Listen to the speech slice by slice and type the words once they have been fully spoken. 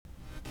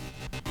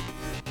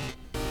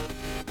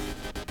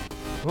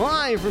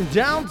Live from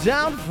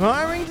downtown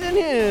Farmington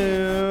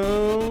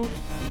Hills.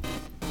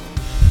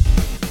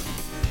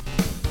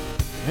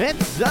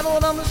 It's Settle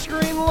It on the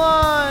Screen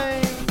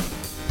Live.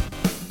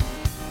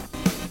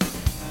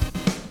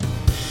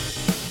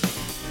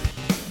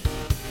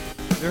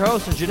 Your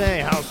host is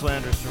Janae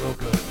Houselander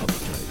Soroka.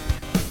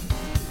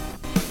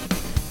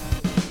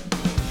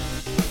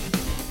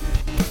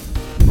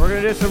 We're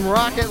going to do some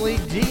Rocket League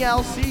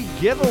DLC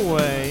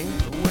giveaway.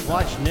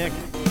 Watch Nick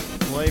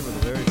play for the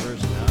very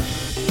first time.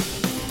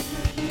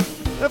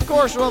 Of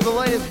course, we'll have the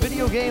latest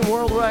video game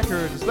world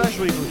records,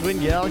 especially from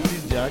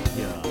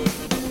TwinGalaxies.com.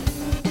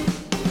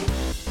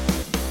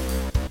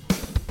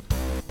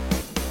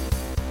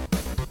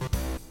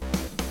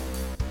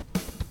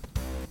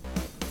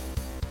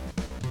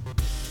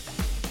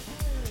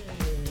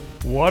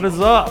 What is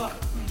up?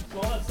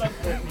 Well, that stuff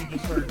that you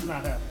just heard is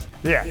not happening.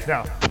 Yeah,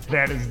 no,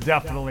 that is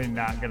definitely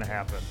not going to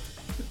happen.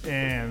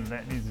 And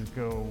that needs to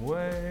go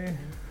away.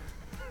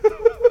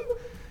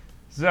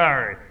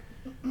 Sorry.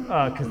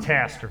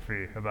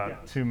 Catastrophe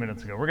about 2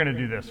 minutes ago. We're going to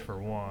do this for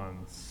 1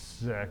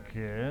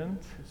 second.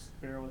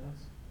 Just bear with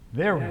us.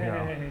 There we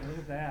Hey, go. look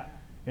at that.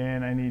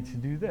 And I need to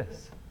do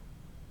this.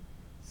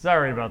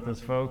 Sorry about this,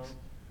 folks.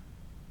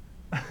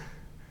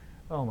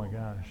 Oh my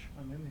gosh.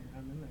 I'm in there.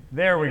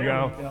 There we There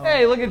go. we go.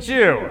 Hey, look at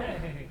you.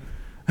 Hey,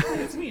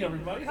 it's me,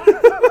 everybody. Hi.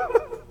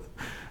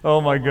 Oh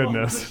my Welcome to the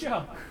goodness.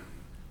 show.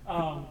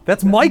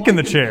 That's Mike in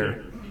the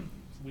chair.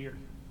 It's weird.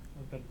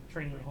 I've been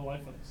training my whole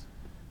life for this.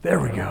 There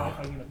we My go. life,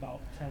 I mean,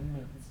 about 10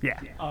 minutes. Yeah,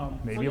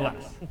 maybe so,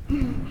 less.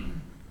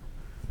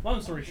 Long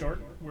story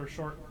short.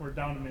 We're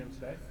down a man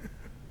today.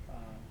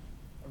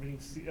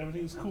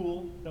 Everything's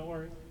cool. Don't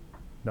worry.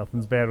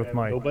 Nothing's bad with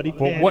Mike. Nobody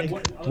Well,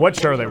 what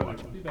show are they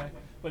watching? Be back.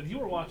 But you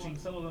were watching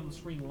Settled on the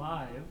Screen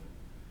Live,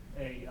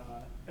 a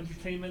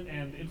entertainment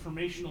and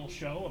informational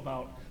show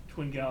about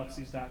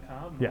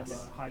TwinGalaxies.com and Yes. all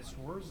the high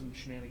scores and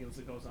shenanigans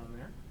that goes on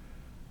there.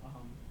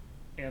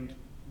 And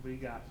we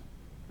got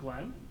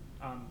Glenn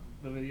on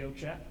the video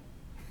chat.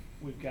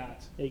 We've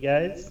got Hey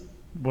guys.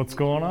 What's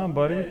going on,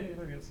 buddy? Hey,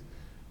 there he is.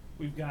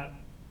 We've got,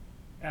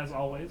 as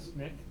always,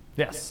 Nick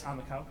Yes, on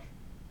the couch.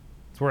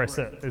 it's where I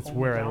sit. It's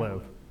where I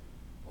live.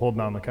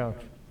 Holding on the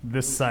couch.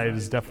 This side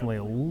is definitely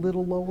a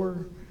little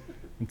lower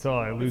until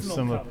I lose It's an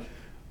some old of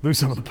couch.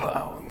 the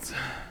pounds.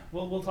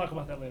 We'll talk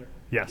about that later.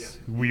 Yes,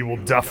 we will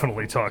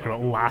definitely talk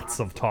about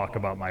talk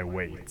about my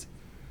weight.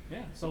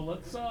 Yeah. So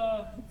let's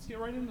get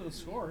right into the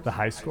scores. The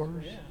high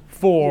scores Yeah.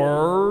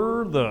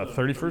 for the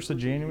 31st of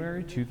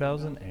January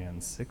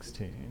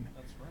 2016.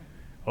 That's right.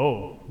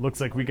 Oh,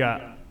 looks like we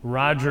got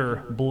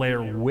Roger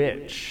Blair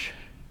Witch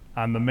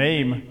on the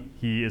MAME.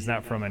 He is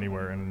not from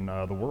anywhere in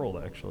the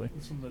world, actually.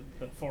 It's from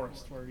the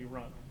forest where you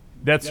run.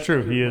 That's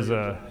true. He is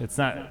it's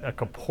not a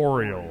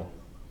corporeal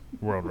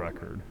world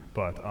record,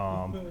 but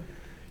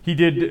he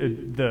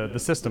did the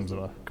systems of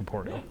a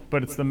corporeal.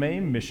 But it's the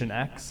MAME Mission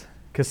X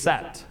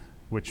cassette,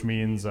 which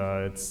means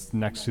it's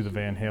next to the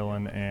Van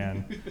Halen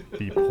and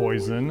the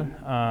Poison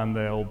on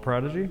the old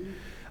Prodigy.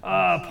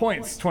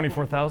 Points,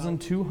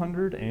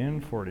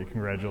 24,240.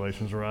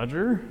 Congratulations,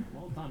 Roger.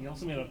 Well done. You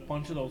also made a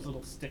bunch of those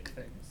little stick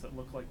things that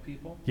look like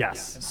people.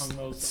 Yes. And hung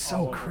those It's so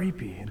all over.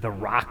 creepy. The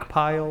rock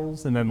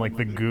piles and then like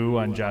the goo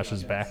on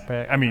Josh's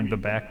backpack. I mean the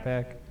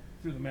backpack.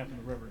 Through the map of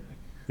the river, Nick.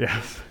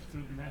 Yes.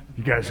 Through the map of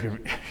You the guys are river.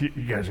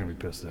 gonna be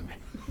pissed at me.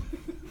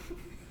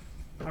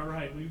 All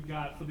right, we've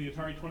got for the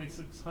Atari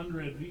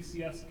 2600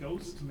 VCS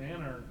Ghost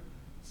Manor.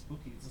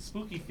 Spooky. It's a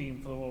spooky theme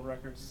for the world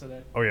records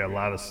today. Oh yeah, a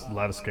lot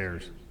of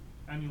scares.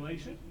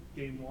 Emulation,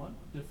 game 1.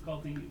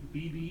 Difficulty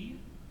BB.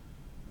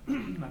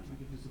 Not to be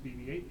confused with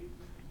BB-8.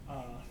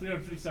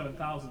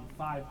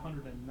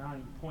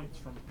 357,509 points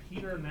from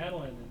Peter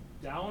Nadalin in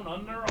Down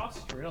Under,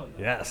 Australia.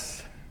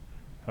 Yes.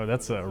 Oh,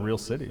 that's a real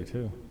city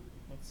too.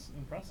 That's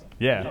impressive.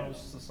 Yeah. I thought it was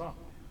just a song.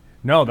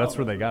 No, that's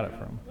where they got it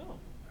from. Oh.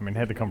 I mean, it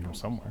had to come from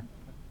somewhere.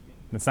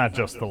 It's not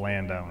just the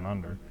land down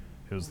under.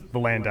 It was the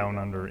land down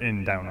under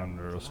in down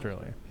under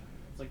Australia.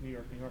 It's like New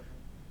York, New York.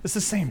 It's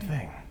the same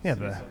thing. Yeah,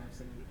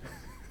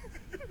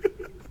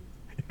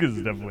 because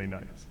it's definitely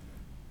nice.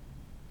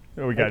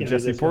 Oh, we got can do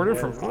Jesse this Porter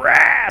one, from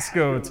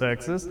Rasco,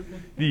 Texas.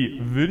 The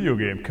video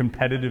game,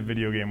 competitive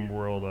video game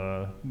world.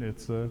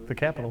 It's the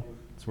capital.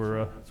 It's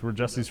where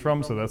Jesse's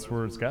from, so that's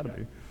where it's got to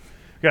be. We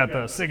got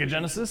the Sega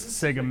Genesis,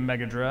 Sega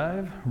Mega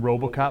Drive,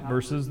 RoboCop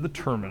versus the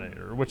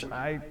Terminator, which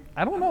I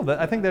don't know.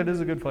 I think that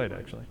is a good fight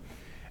actually.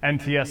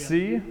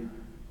 NTSC.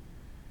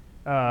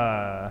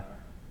 How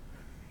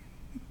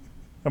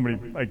many?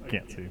 I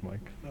can't see, Mike.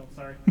 No,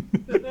 sorry.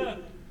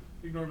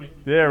 Ignore me.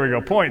 There we go.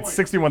 Points,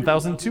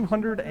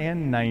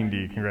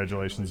 61,290.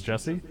 Congratulations,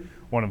 Jesse.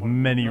 One of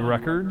many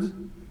records.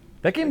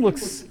 That game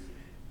looks...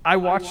 I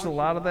watched a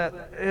lot of that.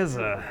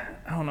 I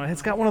don't know,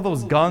 it's got one of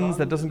those guns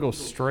that doesn't go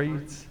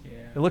straight.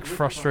 It looked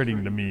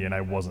frustrating to me, and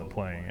I wasn't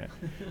playing it.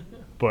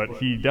 But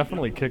he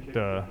definitely kicked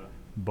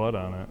butt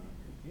on it.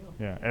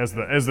 Yeah, as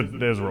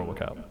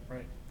RoboCop.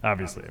 Right.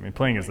 Obviously, I mean,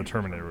 playing as the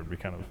Terminator would be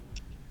kind of...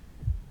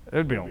 It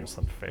would be almost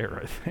unfair,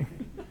 I think.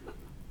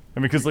 I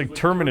mean, because like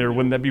Terminator,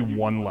 wouldn't that be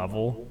one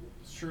level?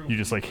 true. You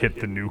just like hit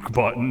the nuke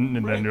button,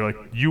 and then you're like,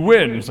 you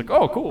win. It's like,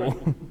 oh, cool.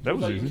 That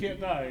was Like, easy. you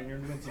can't die, and you're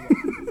invincible.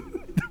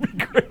 That'd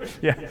be great.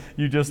 Yeah,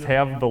 you just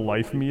have the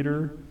life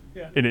meter,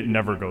 Yeah. and it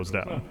never goes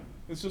No, down.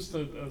 it's just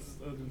an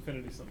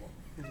infinity symbol.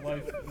 His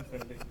life,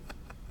 infinity.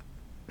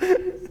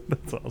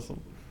 That's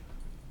awesome.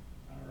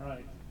 All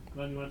right.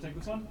 Glenn, you want to take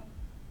this one?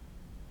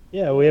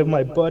 Yeah, we have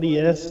my buddy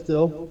S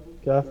still,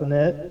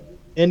 Goffinet.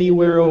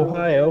 Anywhere,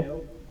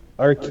 Ohio.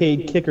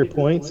 Arcade kicker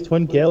points,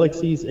 Twin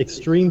Galaxies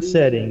extreme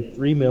setting,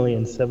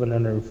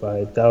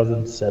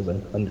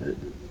 3,705,700.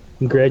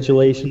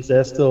 Congratulations,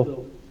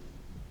 Estel.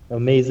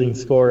 Amazing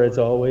score as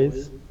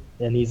always.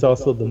 And he's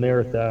also the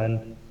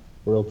marathon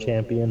world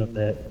champion of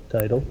that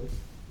title, Good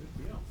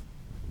for you.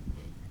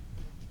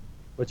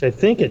 which I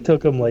think it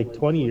took him like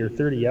 20 or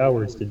 30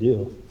 hours to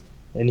do.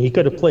 And he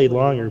could have played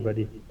longer, but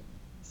he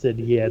said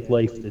he had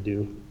life to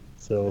do,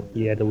 so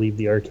he had to leave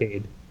the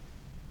arcade.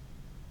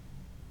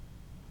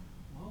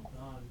 Well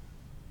done.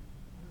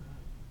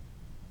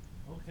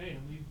 All right. Okay,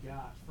 and we've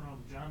got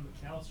from John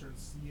McAllister in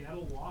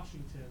Seattle,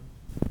 Washington.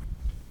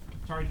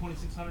 Atari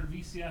 2600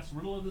 VCS,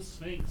 Riddle of the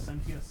Sphinx,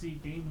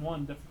 NTSC Game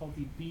 1,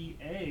 difficulty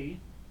BA,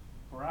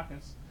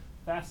 Caracas.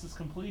 Fastest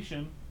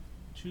completion,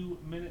 2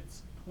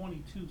 minutes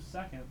 22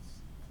 seconds,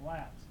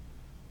 flat.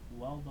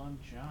 Well done,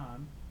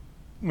 John.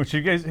 Which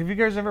have you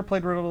guys ever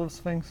played Riddle of the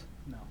Sphinx?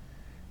 No.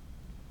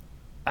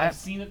 I- I've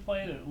seen it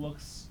played, it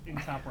looks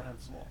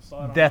incomprehensible. So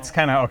I don't That's know.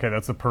 kind of okay.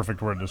 That's the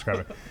perfect word to describe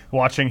it.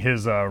 Watching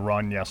his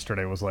run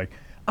yesterday was like,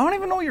 I don't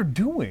even know what you're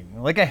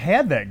doing. Like I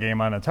had that game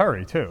on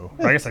Atari too.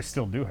 Or I guess I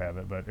still do have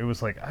it, but it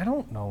was like I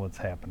don't know what's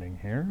happening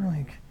here.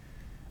 Like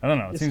I don't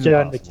know. It It's seems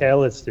John impossible.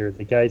 McAllister.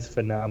 The guy's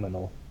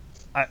phenomenal.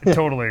 I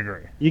totally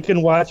agree. You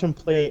can watch him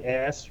play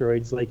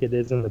Asteroids like it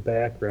is in the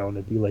background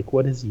and be like,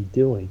 what is he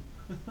doing?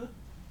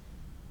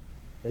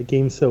 That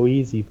game's so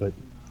easy, but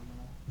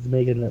he's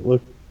making it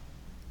look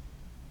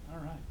All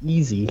right.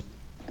 easy.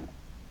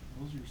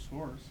 Those are your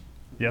scores.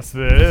 Yes,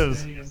 it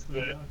is. Against the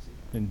Galaxy.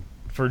 And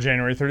for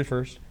January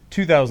 31st,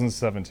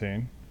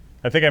 2017.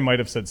 I think I might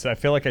have said. I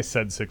feel like I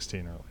said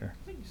 16 earlier.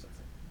 I think you said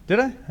something. Did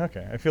I?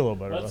 Okay, I feel a little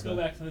better. Let's go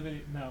about back to the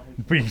video. No.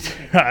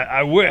 that.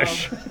 I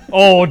wish.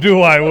 Oh, do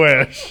I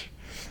wish?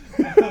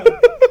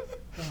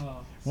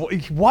 Oh,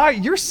 Why?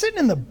 You're sitting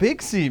in the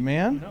big seat,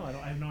 man. no,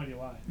 I have no idea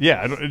why.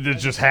 Yeah, it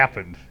just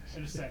happened. I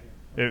just sat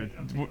here.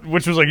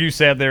 Which was like you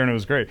sat there and it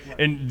was great.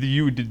 And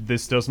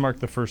this does mark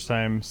the first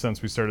time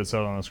since we started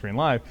Settle on the Screen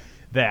Live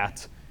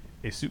that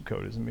a suit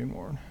coat isn't being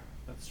worn,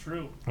 That's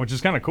true. which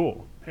is kind of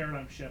cool.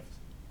 Paradigm shift.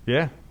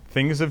 Yeah,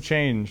 things have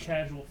changed,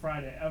 Casual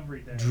Friday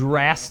every day.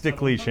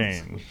 drastically So-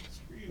 changed.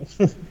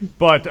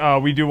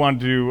 But we do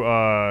want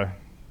to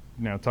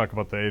talk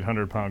about the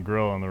 800-pound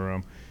gorilla in the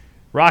room.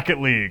 Rocket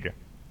League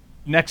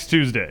next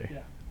Tuesday. Yeah.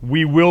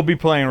 We will be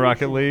playing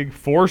Rocket League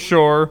for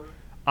sure.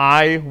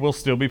 I will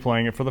still be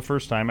playing it for the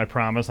first time. I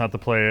promise not to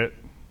play it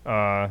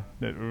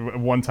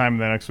one time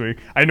the next week.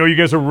 I know you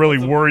guys are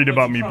really worried That's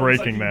about a me promise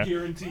breaking I that. can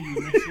guarantee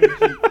you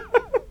next week.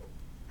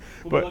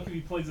 We'll But- be lucky if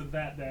he plays it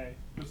that day.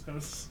 Just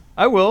because.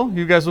 I will.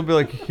 You guys will be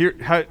like, here.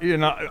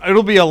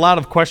 It'll be a lot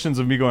of questions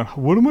of me going,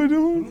 "What am I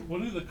doing?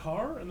 What is the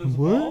car and there's a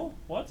What? ball?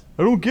 What?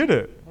 I don't get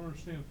it." I don't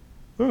understand.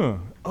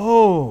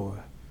 Oh,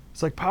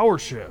 it's like Power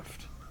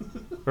Shift,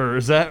 or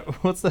is that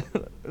what's that?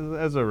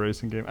 That's a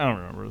racing game. I don't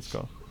remember what it's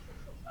called.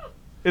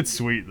 It's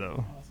sweet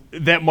though.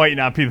 Awesome. That might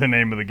not be the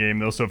name of the game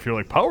though. So if you're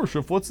like Power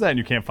Shift, what's that? And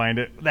you can't find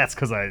it, that's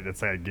because I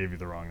gave you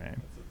the wrong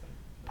name.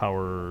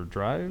 Power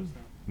Drive?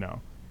 No,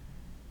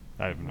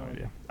 I have no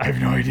idea. I have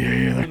no idea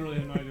either. Literally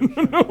have no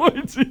idea what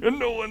you're No idea.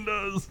 No one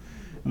does.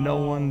 No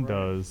one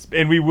does.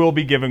 And we will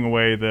be giving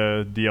away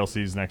the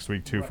DLCs next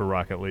week too for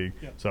Rocket League.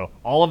 Yeah. So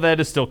all of that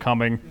is still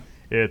coming.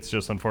 It's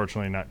just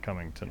unfortunately not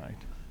coming tonight.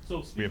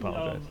 So speaking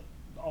apologize. of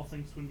all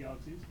things Twin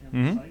Galaxies and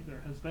Mhm. the site,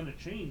 there has been a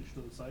change to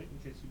the site,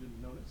 in case you didn't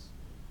notice.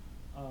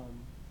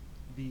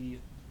 The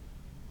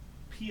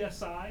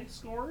PSI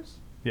scores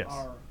Yes.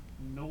 are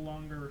no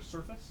longer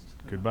surfaced.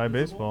 They're Goodbye not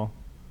visible.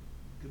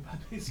 baseball.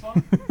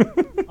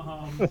 Goodbye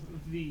baseball.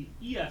 The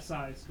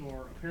ESI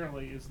score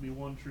apparently is the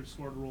one true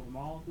score to rule them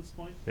all at this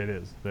point. It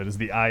is. That is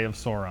the Eye of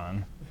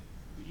Sauron.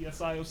 The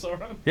ESI of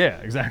Sauron. Yeah,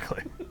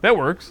 exactly. That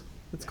works.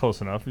 It's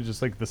close enough. It's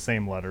just like the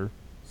same letter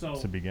So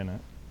to begin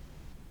it.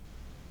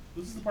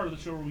 this is the part of the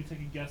show where we take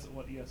a guess at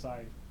what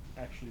ESI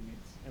actually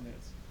means and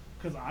is.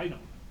 Because I don't know.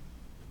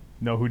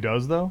 Know who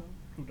does though?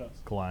 Who does?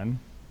 Glenn.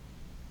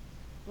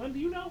 Glenn, do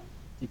you know?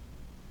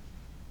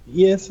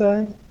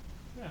 ESI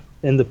Yeah.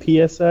 and the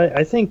PSI.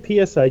 I think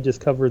PSI just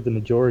covered the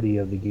majority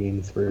of the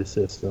games for a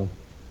system.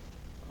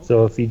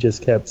 So if you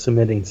just kept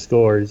submitting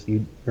scores,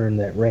 you'd earn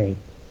that rank.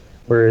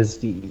 Whereas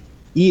the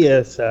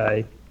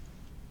ESI,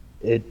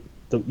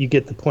 you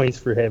get the points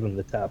for having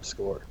the top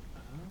score.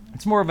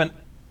 It's more of an.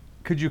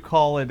 Could you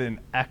call it an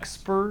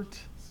expert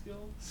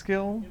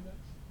skill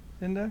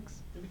Index? index?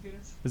 Indicator?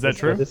 Is that That's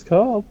true? what it's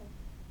called.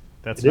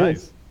 That's It nice.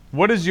 is.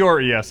 What is your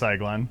ESI,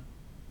 Glenn?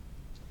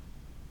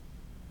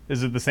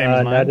 Is it the same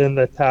as mine? Not in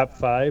the top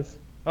 5.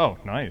 Oh,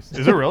 nice.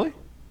 Is it really?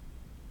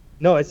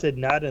 No, I said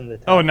not in the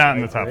top Oh, not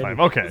in the 5 top already.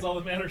 5. Okay. That's all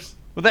that matters.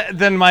 Well,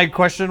 then my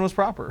question was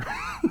proper.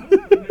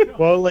 There you go.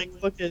 Well, like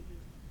look at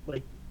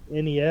like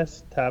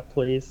NES top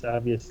place,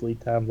 obviously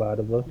Tom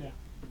Vodova, Yeah.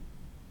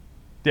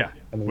 Yeah,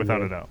 I mean, without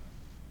yeah. a doubt.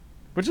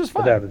 Which is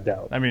fine. without a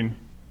doubt. I mean,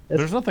 That's-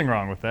 there's nothing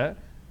wrong with that.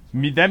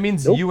 That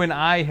means Nope. you and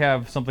I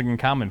have something in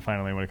common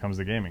finally when it comes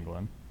to gaming,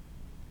 Glenn.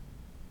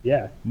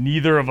 Yeah.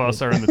 Neither of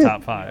us are in the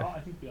top five. I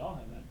think we all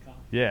have that in common.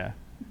 Yeah.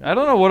 I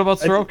don't know. What about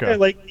I think I Soroka?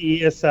 like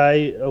the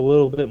ESI a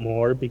little bit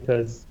more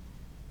because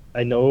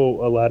I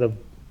know a lot of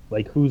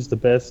like who's the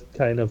best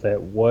kind of at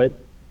what.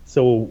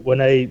 So when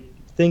I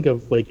think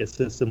of like a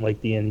system like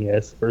the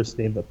NES, first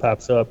name that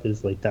pops up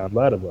is like Don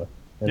Vodova.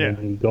 And Yeah.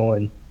 then you go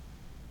and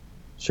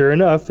sure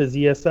enough, his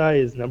ESI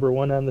is number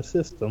one on the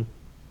system.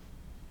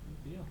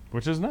 Good deal.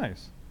 Which is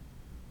nice.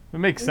 It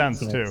makes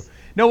sense nice. too.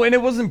 No, and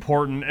it was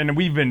important,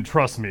 and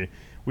trust me,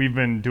 we've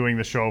been doing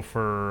the show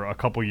for a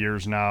couple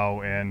years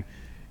now, and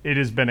it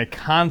has been a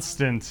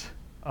constant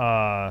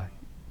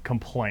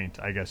complaint,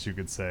 I guess you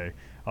could say.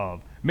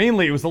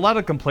 Mainly, it was a lot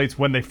of complaints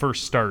when they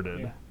first started,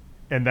 Yeah.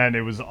 and then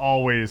it was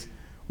always,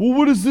 well,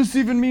 what does this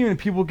even mean? And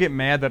people get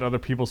mad that other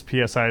people's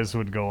PSIs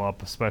would go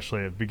up,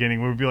 especially at the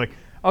beginning. We would be like,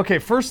 okay,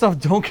 first off,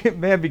 don't get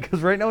mad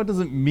because right now it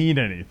doesn't mean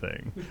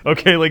anything.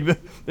 Okay, like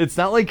it's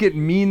not like it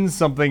means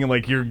something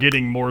like you're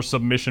getting more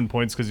submission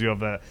points because you have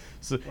that.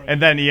 So,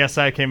 and then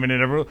ESI came in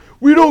and everyone,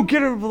 we don't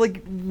get it.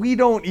 Like we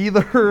don't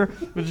either.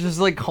 But just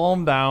like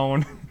calm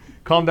down,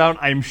 calm down.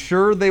 I'm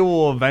sure they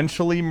will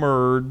eventually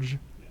merge.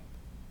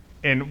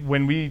 And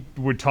when we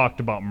would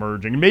talk about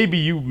merging, maybe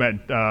you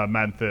meant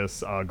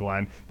this,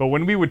 Glenn, but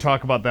when we would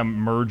talk about them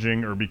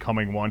merging or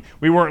becoming one,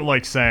 we weren't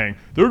like saying,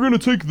 they're going to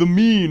take the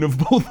mean of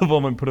both of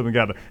them and put them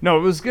together. No,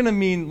 it was going to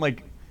mean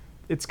like,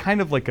 it's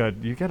kind of like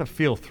you got to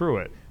feel through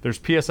it. There's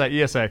PSI,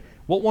 ESI.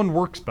 What one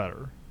works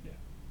better?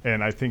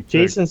 And I think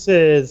Jason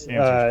says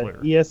answer's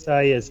clear.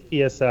 ESI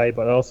is PSI,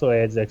 but also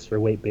adds extra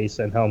weight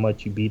based on how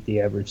much you beat the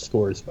average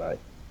scores by.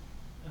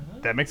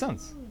 that makes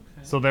sense.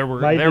 So there we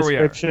My are.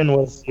 description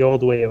was the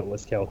old way it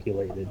was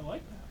calculated. I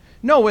like that.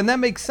 No, and that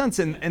makes sense,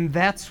 and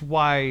that's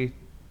why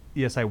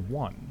ESI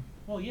won.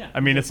 Well, yeah. I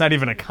mean, it's not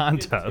even a It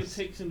contest.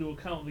 takes into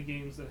account the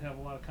games that have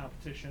a lot of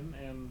competition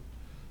and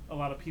a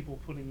lot of people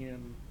putting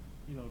in,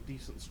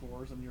 decent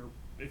scores, and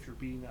if you're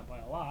beating that by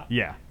a lot.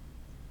 Yeah,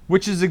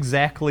 which is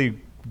exactly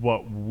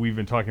what we've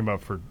been talking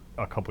about for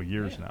a couple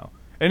years now,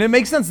 and it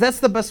makes sense. That's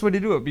the best way to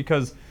do it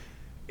because,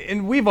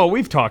 and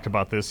we've talked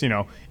about this.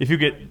 If you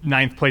get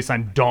 9th place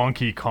on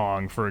Donkey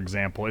Kong, for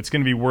example, it's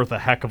going to be worth a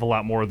heck of a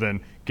lot more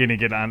than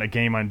getting it on a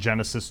game on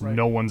Genesis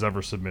no one's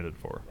ever submitted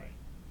for. Right.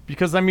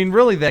 Because I mean,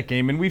 really, that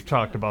game, and we've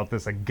talked about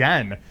this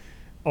again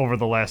over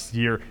the last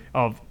year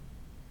of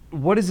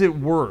what is it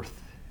worth?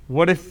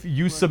 What if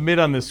you submit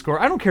on this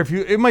score? I don't care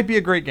it might be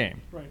a great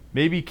game. Right.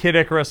 Maybe Kid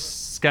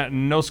Icarus got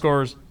no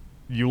scores.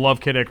 You love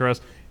Kid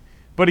Icarus.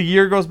 But a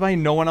year goes by,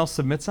 no one else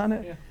submits on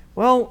it? Yeah.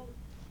 Well,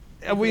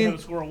 You could have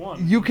a score of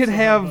 1. you could So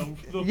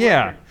have, the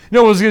yeah. player.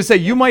 No, I was going to say,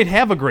 you might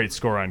have a great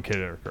score on Kid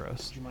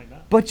Icarus. You might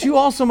not. But you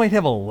also might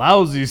have a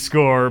lousy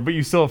score, but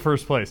you still have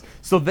first place.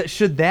 So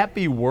should that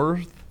be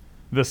worth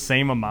the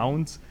same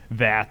amount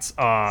that,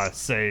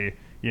 say,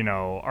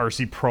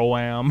 RC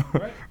Pro-Am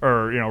Right.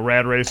 or,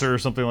 Rad Racer or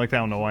something like that? I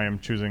don't know why I'm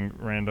choosing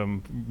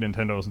random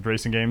Nintendo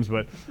racing games,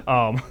 but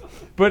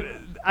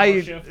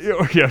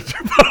Shift. yeah,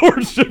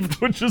 Power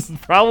Shift, which is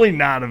probably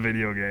not a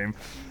video game.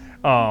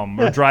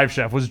 Or Drive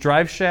Shaft. Was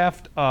Drive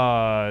Shaft, You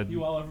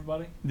all,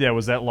 everybody? yeah,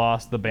 was that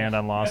Lost, the band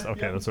on Lost? Yeah,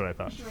 Okay, yeah. that's what I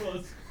thought. Sure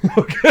was.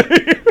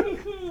 Okay.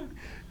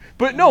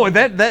 But no,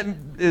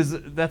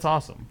 that's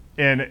awesome.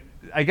 And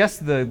I guess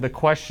the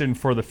question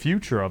for the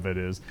future of it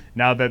is,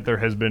 now that there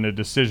has been a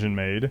decision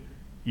made,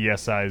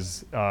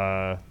 ESI's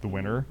the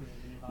winner,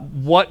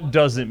 what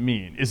does it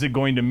mean? Is it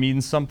going to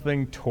mean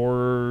something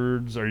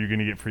towards, are you going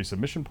to get free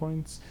submission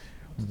points?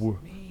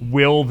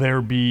 Will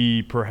there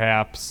be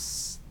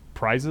perhaps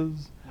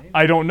prizes?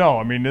 I don't know.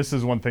 I mean, this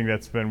is one thing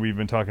we've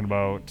been talking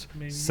about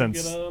Maybe since.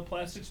 you get a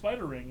plastic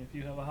spider ring if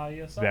you have a high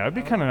ESI. That would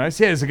be kind of nice.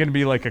 Yeah, is it going to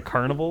be like a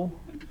carnival,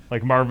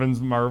 like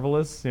Marvin's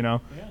Marvelous,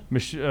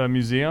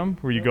 museum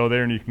where you go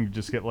there and you can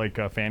just get like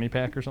a fanny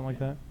pack or something like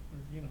that,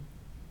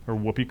 or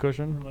whoopee Or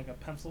cushion? like a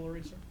pencil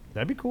eraser.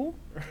 That'd be cool.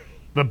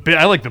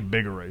 I like the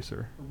big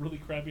eraser. A really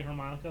crappy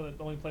harmonica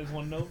that only plays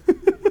one note.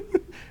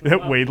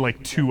 That weighed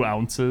like 2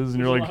 ounces,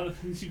 and There's you're a like, lot of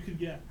things you could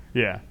get.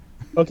 yeah.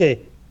 Okay,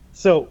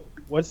 so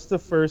what's the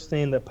first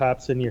name that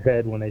pops in your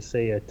head when I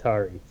say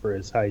Atari for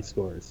his high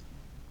scores?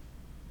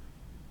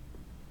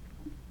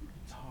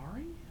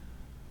 Atari?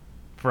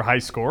 For high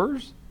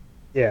scores,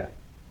 Yeah.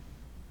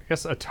 I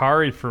guess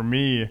Atari for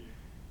me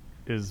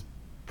is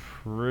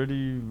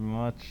pretty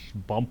much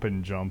Bump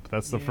and Jump.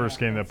 That's the Yeah, first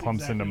game that that's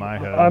pumps into exactly my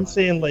what head. I'm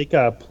saying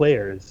like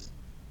players.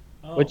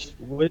 Oh.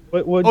 What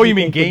Oh, do you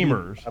mean think would be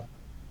gamers? top-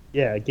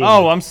 Yeah, gamers.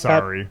 Oh, I'm Top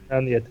sorry.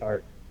 on the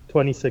Atari,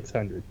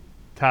 2600.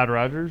 Todd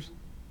Rogers?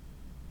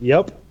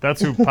 Yep.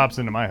 That's who pops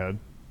into my head.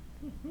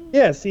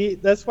 Yeah, see,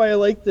 that's why I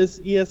like this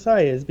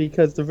ESI is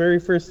because the very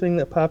first thing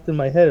that popped in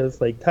my head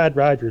was like Todd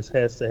Rogers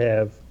has to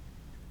have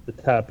the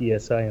top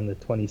ESI in the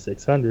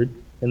 2600,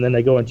 and then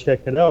I go and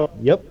check it out.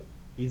 Yep,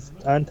 He's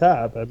on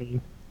top. I mean,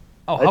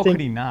 Oh, I how think-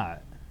 could he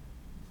not?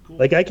 Cool.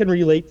 like I can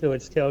relate to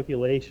its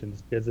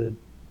calculations because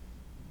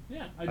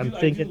Yeah, I'm I do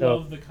thinking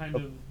love of- the kind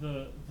of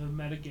the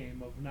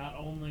metagame of not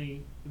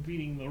only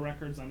beating the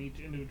records on each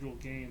individual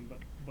game,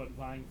 but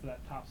vying for that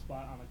top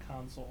spot on a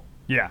console.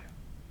 Yeah.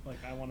 Like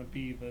I want to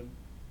be the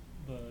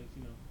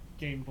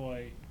Game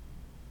Boy,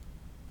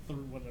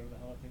 whatever the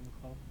hell that thing was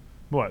called.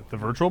 What, the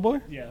Virtual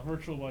Boy? Yeah,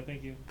 Virtual Boy.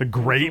 Thank you. The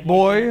Great Virtual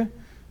Boy?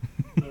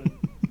 The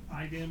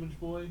Eye Damage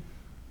Boy.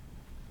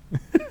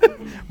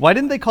 Why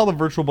didn't they call the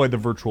Virtual Boy the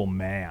Virtual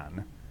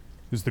Man?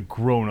 Who's the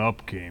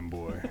grown-up Game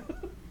Boy?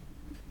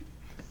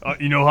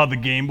 You know how the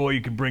Game Boy,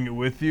 you could bring it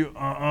with you?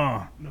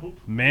 Nope.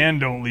 Man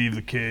don't leave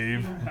the You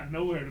cave. don't got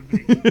nowhere to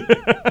be. You're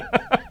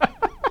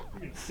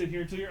gonna sit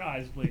here until your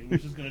eyes bleed,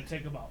 which is gonna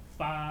take about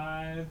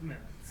 5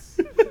 minutes.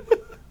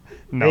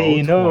 No, hey,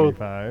 you know,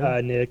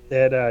 25. Nick,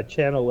 that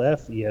Channel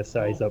F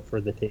ESI is up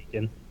for the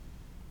taking.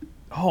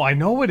 Oh, I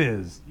know it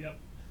is. Yep.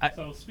 I-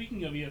 So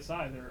speaking of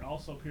ESI, there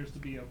also appears to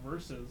be a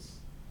versus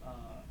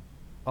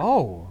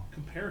Oh.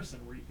 comparison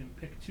where you can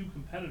pick 2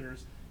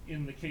 competitors.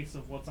 In the case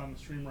of what's on the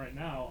stream right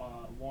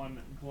now, one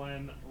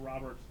Glenn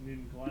Robert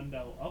Newton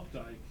Glendale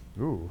Updike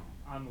Ooh.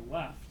 on the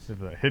left,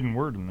 There's a hidden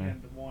word in there.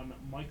 and one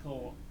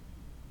Michael,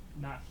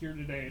 not here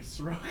today,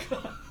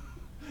 Soroka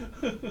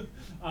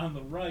on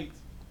the right,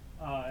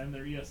 and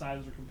their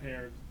ESIs are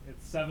compared.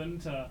 It's 7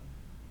 to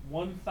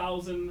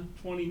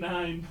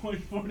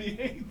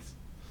 1,029.48.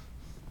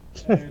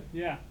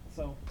 Yeah,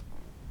 so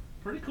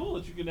pretty cool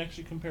that you can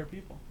actually compare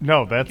people.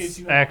 No, case that's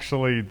you have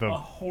actually A the...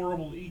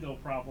 horrible ego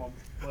problem,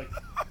 like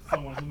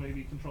someone who may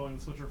be controlling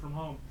the switcher from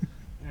home,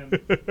 and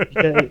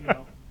Yeah,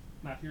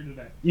 not here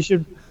today. you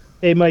should.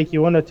 Hey, Mike,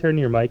 you want to turn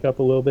your mic up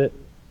a little bit?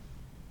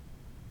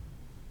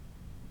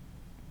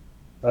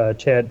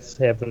 Chad's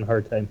having a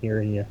hard time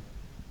hearing you.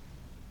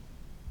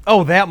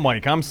 Oh, that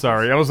mic. I'm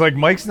sorry. I was like,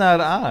 Mike's not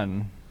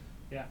on.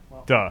 Yeah,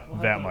 well, Duh, we'll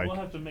have that to, mic. We'll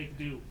have to make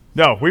do.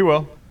 No, we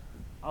will.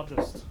 I'll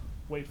just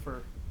wait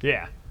for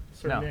Yeah.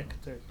 Sir No.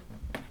 Nick to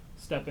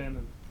step in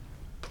and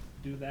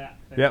do that.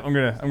 Yeah,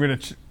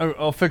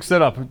 I'll fix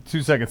that up.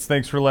 2 seconds.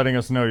 Thanks for letting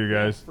us know, you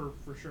guys.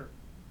 For sure.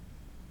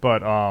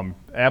 But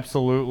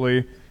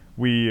absolutely,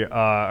 we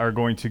are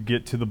going to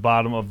get to the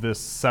bottom of this,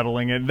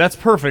 settling it. That's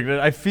perfect.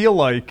 I feel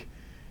like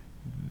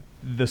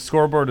the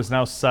scoreboard is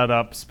now set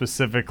up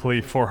specifically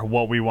for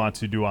what we want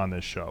to do on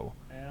this show.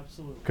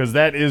 Absolutely. Because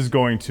that is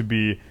going to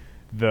be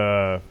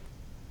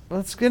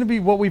it's going to be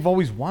what we've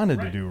always wanted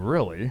to Right. do,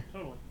 really.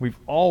 Totally. We've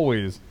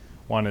always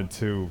wanted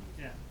to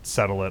Yeah.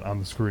 settle it on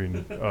the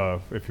screen,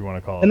 if you want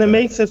to call it And it that.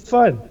 makes it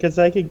fun because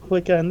I can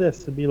click on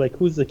this to be like,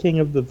 who's the king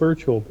of the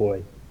Virtual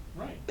Boy?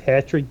 Right.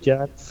 Patrick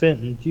John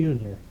Fenton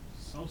Jr.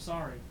 So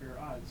sorry for your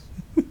eyes.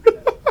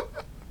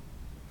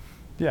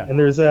 Yeah. And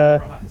there's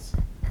Your eyes.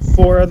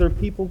 4 other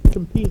people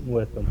competing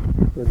with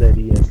him for that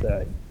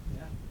ESI.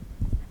 Yeah.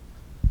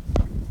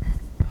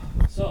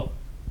 So,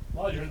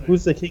 while you're in there,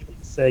 Who's the king of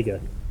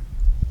Sega?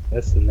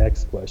 That's the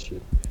next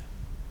question.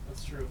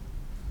 that's true.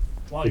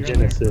 While The you're in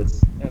there,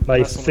 Genesis, yeah, my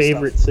that's some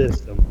favorite stuff.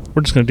 system.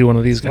 We're just gonna do one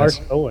of these Mark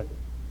guys. Owen.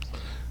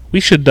 We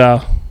should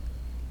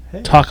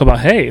talk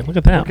about. Hey, look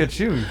at that! Look at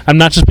you. I'm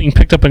not just being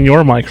picked up in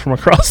your mic from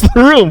across the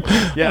room.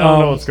 Yeah, I don't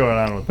know what's going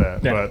on with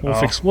that. Yeah,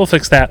 but we'll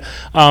fix that.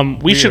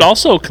 We should Weird.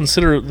 also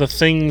consider the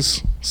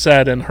things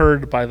said and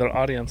heard by the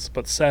audience,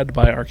 but said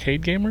by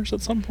arcade gamers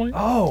at some point.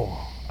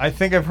 Oh, I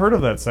think I've heard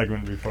of that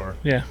segment before.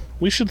 Yeah,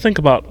 we should think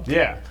about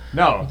Yeah,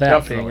 no, that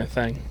definitely. being a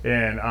thing.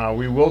 And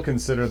we will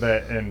consider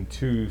that in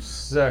 2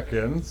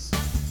 seconds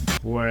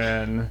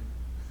when...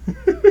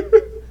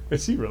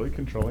 Is he really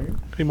controlling it?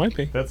 He might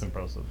be. That's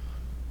impressive.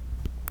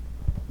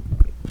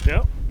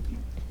 Yep.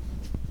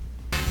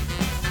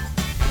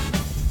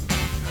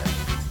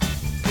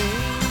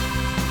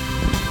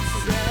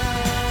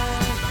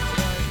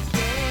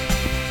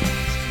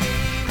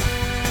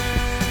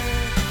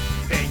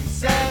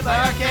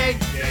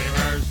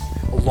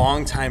 A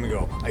long time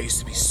ago, I used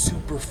to be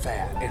super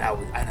fat, and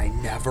I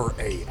never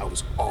ate. I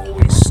was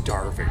always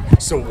starving.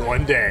 So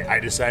one day, I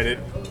decided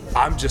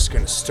I'm just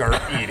gonna start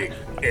eating,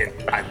 and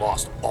I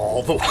lost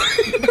all the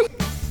weight.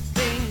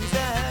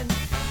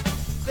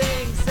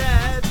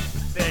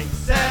 Things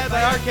said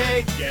by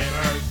arcade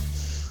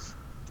gamers.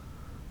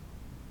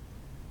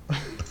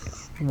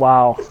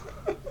 Wow.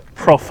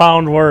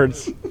 Profound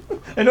words.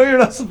 I know you're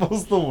not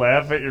supposed to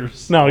laugh at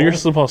yourself. No, you're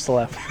supposed to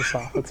laugh at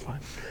yourself. That's fine.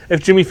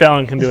 If Jimmy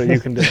Fallon can do it, you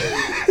can do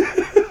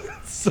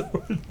it. so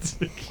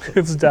ridiculous.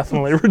 It's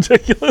definitely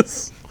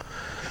ridiculous.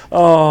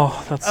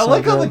 Oh, that's I so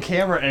like how the good.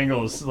 camera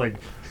angle is like...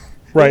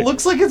 Right. It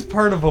looks like it's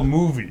part of a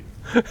movie.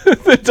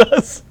 It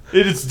does.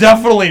 It is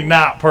definitely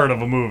not part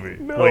of a movie.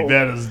 No. Like,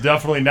 that is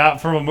definitely not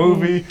from a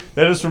movie.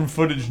 That is from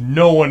footage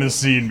no one has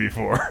seen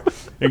before,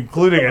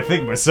 including, I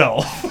think,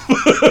 myself.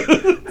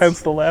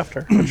 Hence the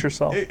laughter at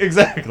yourself.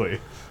 Exactly.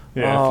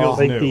 Yeah, Oh. it feels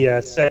Like new.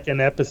 the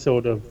second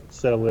episode of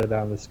Settle It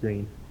on the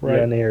Screen. Right.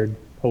 The unaired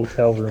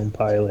hotel room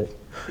pilot.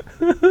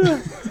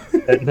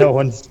 that no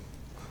one's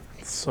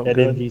So at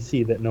good.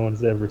 NBC that no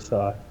one's ever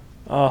saw.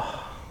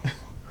 Oh,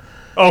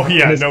 Oh,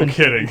 yeah, And it's no been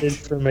kidding.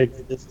 suspended from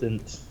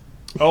existence.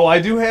 Oh, I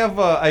do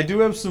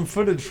have some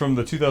footage from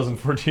the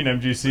 2014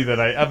 MGC that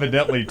I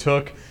evidently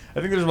took. I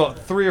think there's about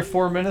 3 or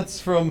 4 minutes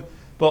from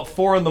about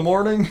 4 in the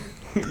morning.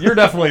 You're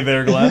definitely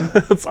there, Glenn.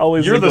 It's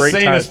always You're a the great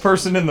sanest time.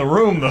 person in the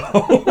room,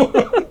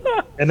 though.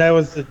 And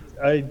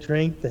I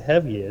drank the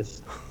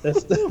heaviest.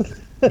 That's the,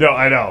 No,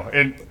 I know.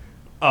 And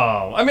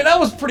I mean, I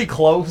was pretty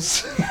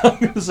close. I'm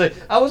gonna say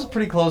I was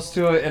pretty close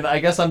to it, and I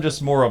guess I'm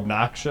just more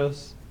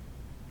obnoxious.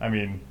 I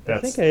mean, I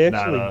that's think I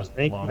not actually a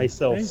drank long-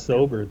 myself Hey,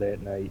 sober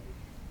that night.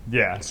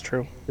 Yeah, That's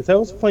true. Because I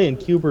was playing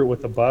Cubert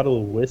with a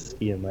bottle of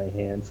whiskey in my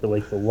hand for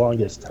like the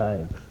longest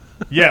time.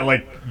 yeah.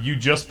 Like you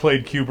just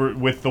played Cubert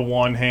with the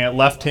one hand,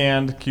 left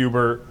hand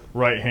Cubert,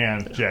 right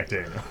hand Jack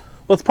Daniel.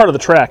 Well, it's part of the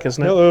track,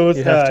 isn't it? No, it was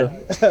You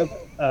have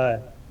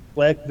to.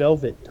 Black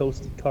Velvet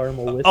toasted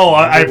caramel whiskey. Oh,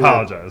 I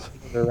apologize.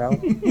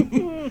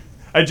 Around.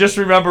 I just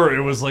remember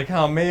it was like,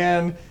 oh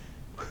man,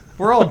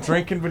 we're all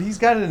drinking, but he's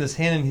got it in his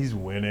hand and he's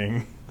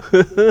winning,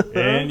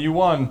 and you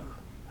won.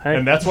 Hey.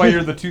 And that's why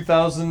you're the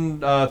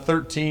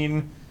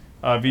 2013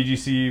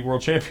 VGC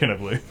World Champion, I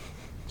believe.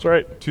 That's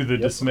right. To the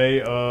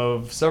dismay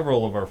of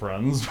several of our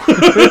friends.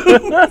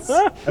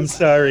 I'm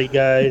sorry,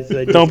 guys.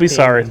 I just Don't be can't-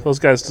 sorry. Those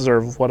guys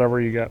deserve whatever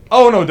you got.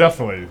 Oh no,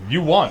 definitely,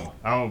 you won.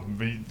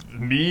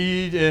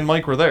 Me and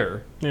Mike were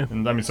there. Yeah.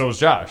 And I mean, so was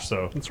Josh.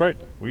 So That's right.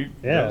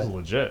 that was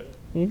legit.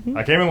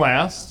 I came in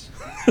last.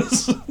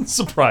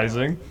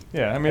 Surprising.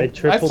 Yeah, I mean, I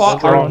tripled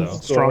fought the hard round. though.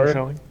 Strong Score.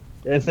 showing.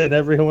 And then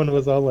everyone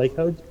was all like,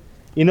 "How?"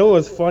 You know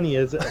what's funny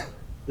is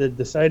the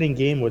deciding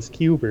game was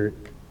Cubert,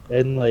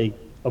 and like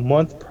a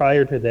month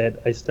prior to that,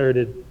 I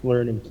started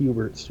learning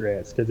Cubert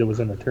strats because it was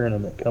in a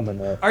tournament coming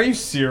up. Are you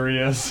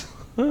serious?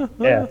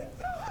 Yeah,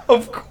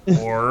 Of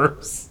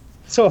course.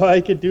 so I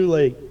could do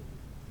like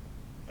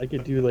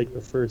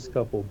the first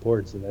couple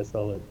boards, and that's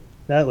all it.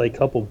 Not like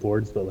couple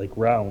boards, but like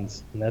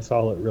rounds, and that's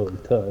all it really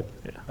took.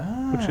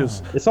 Which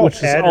is It's all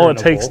all it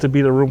takes patternable. to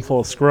beat a room full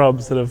of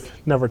scrubs that have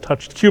never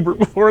touched Cubert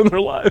before in their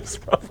lives,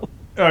 probably.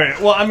 All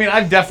right. Well, I mean,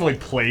 I've definitely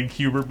played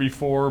Cubert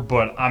before,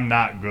 but I'm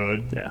not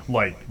good. Yeah.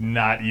 Like,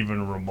 not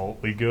even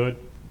remotely good.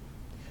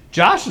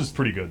 Josh is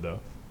pretty good, though.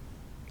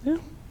 Yeah.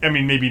 I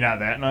mean, maybe not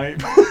that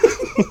night.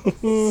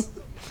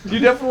 You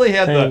definitely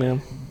had Hey,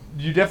 man.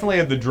 You definitely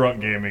had the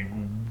drunk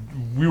gaming.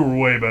 We were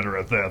way better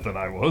at that than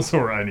I was,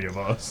 or any of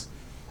us.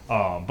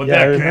 But Yeah, I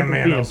that remember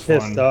man, being that was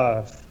pissed fun.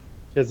 off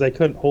because I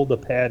couldn't hold a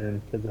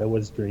pattern because I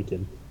was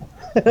drinking.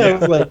 I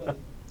was like,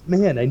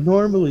 man, I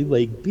normally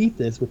like beat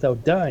this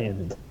without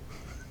dying.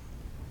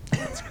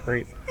 That's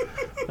great.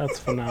 That's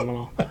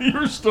phenomenal.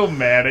 You're still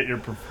mad at your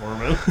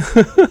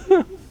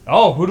performance.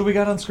 Oh, who do we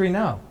got on screen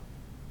now?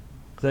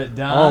 Is that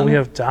Don? Oh, we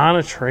have Don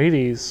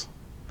Atreides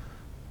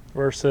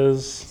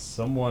versus.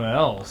 someone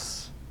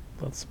else.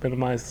 Let's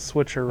minimize the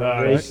switcher.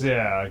 Uh, right?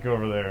 Yeah, go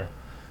over there.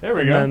 There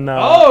we And go. then,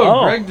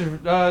 oh, Greg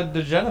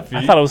DeGenevieve.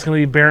 I thought it was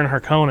going to be Baron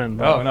Harkonnen.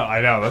 But Oh, no,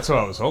 I know. That's what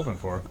I was hoping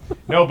for.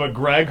 No, but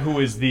Greg, who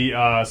is the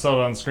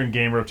Solid On Screen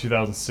Gamer of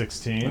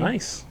 2016.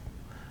 Nice.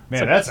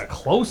 Man, that's a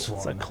close one.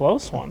 It's a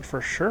close one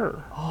for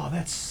sure. Oh,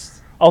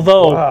 that's...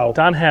 Although Wow.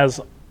 Don has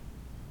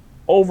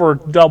over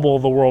double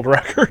the world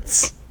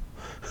records.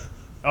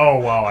 Oh,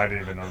 wow, I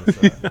didn't even notice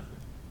that.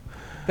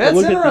 That's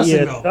Look at interesting,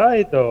 the though.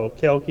 ESI though,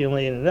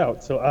 calculating it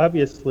out. So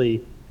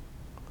obviously,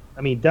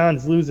 I mean,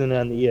 Don's losing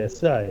on the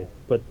ESI,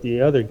 but the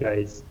other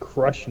guy's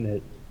crushing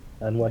it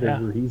on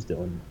whatever he's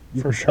doing.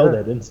 You For can tell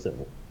sure. that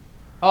instantly.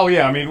 Oh,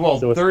 yeah, I mean, well,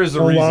 So it's there is a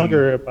no reason.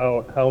 longer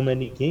about how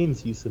many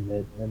games you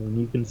submit. I mean,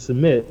 you can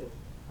submit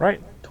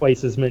Right.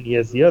 twice as many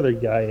as the other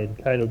guy and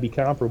kind of be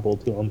comparable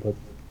to him, but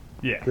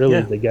Yeah. really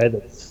Yeah. the guy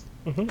that's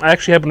I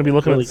actually happen to be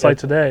looking Really at the site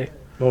good. today.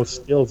 most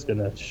skills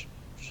gonna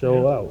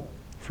show out.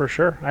 For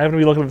sure. I happen to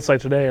be looking at the site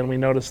today, and we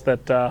noticed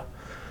that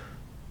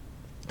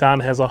Don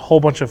has a whole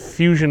bunch of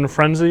Fusion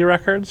Frenzy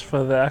records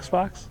for the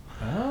Xbox.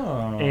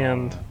 Oh.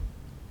 And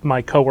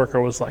my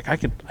coworker was like, I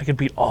could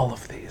beat all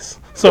of these.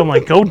 So I'm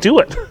like, go do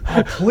it.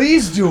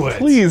 Please do it.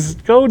 Please,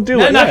 go do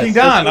Not it. knocking that's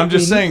down. what I'm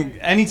just we saying,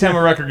 anytime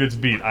a record gets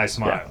beat, I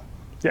smile.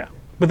 Yeah.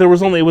 But there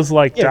was only, it was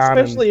like Yeah, Don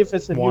especially and if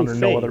it's a one new or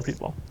no other face.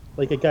 people.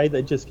 Like a guy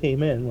that just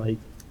came in, like,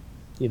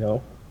 you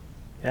know,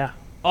 Yeah.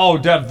 Oh,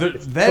 Dev,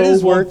 that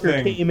is one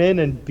coworker thing. came in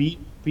and beat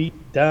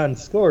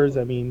Don's scores.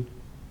 I mean,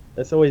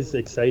 that's always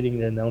exciting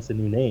to announce a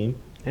new name.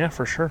 Yeah,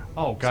 for sure.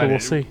 Oh, God. So we'll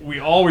see. We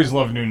always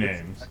love new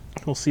names.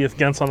 We'll see if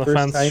Gens on the First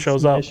Fence time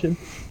shows up. submission.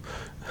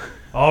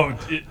 Oh,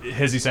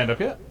 has he signed up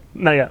yet?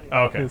 Not yet.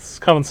 Oh, okay. It's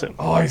coming soon.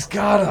 Oh, he's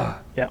gotta.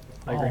 Yeah,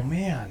 I agree. Oh,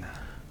 man.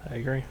 I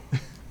agree.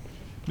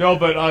 No,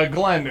 but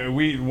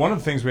Glenn, one of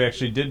the things we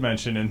actually did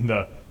mention in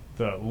the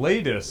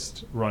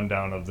latest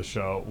rundown of the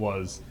show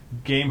was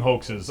game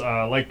hoaxes.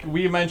 Like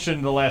we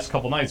mentioned the last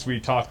couple nights, we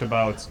talked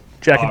about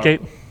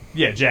Jacketgate.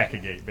 Yeah,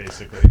 Jacketgate,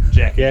 basically.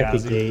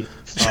 Jacketgate.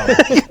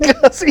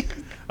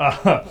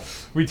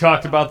 We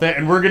talked about that,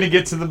 and we're going to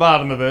get to the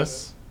bottom of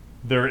this.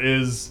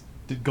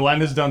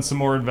 Glenn has done some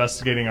more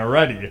investigating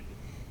already,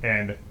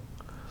 and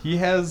he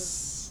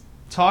has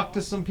talked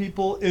to some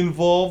people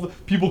involved,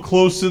 people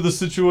close to the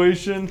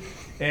situation,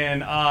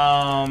 and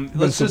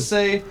let's just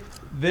say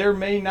there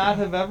may not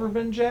have ever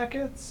been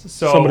jackets.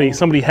 So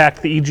Somebody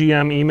hacked the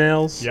EGM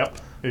emails. Yep.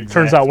 Exactly.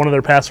 Turns out one of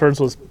their passwords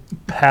was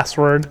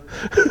password.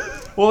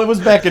 Well, it was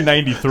back in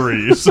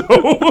 '93, so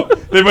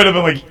they might have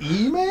been like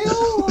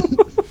email.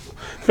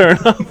 Fair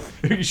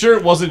enough. Are you sure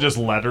it wasn't just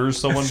letters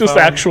someone It's just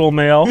found? actual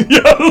mail.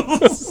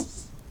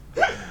 Yes.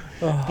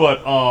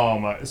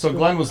 But so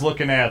Glenn was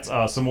looking at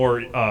some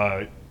more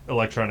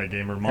Electronic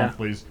Gamer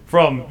monthlies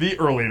from the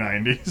early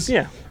 '90s.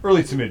 Yeah.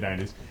 Early to mid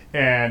 '90s.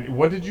 And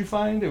what did you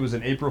find? It was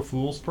an April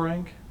Fool's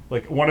prank.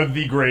 Like one of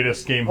the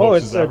greatest game Oh,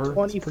 hoaxes it's the ever.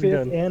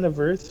 25th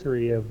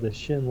anniversary of the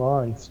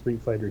Shenlong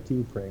Street Fighter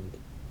II prank.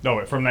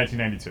 No, from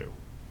 1992.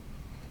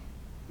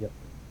 Yep.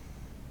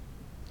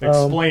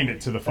 Explain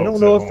it to the folks. I don't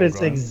know at if home, it's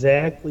Glenn.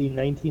 exactly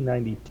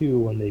 1992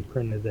 when they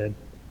printed that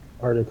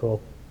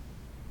article.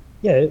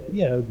 Yeah, it would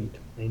be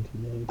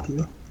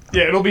 1992.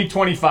 Yeah, it'll be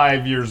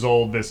 25 years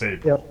old this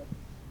April. Yep.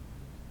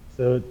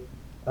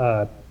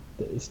 So,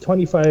 it's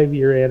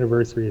 25-year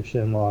anniversary of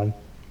Shenlong,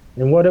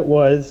 and what it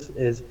was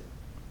is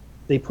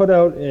they put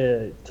out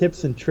a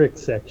tips and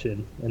tricks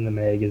section in the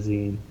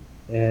magazine,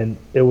 and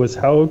it was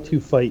how to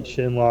fight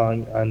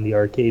Shenlong on the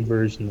arcade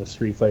version of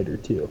Street Fighter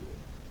II.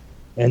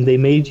 And they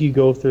made you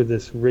go through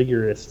this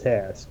rigorous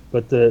task.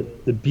 But the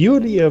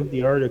beauty of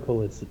the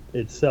article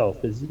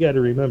itself is you got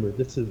to remember,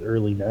 this is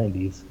early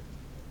 90s.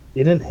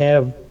 They didn't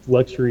have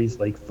luxuries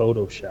like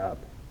Photoshop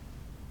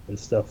and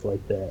stuff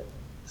like that.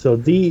 So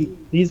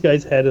these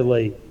guys had to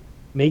like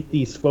make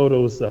these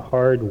photos the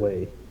hard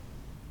way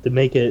to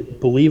make it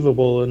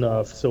believable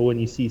enough so when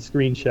you see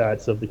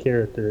screenshots of the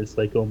character, it's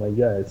like, oh my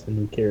god, it's a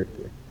new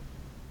character.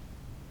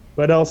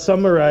 But I'll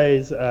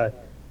summarize,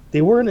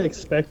 they weren't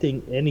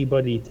expecting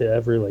anybody to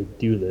ever like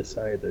do this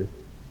either,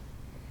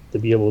 to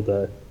be able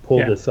to pull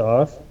this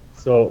off.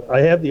 So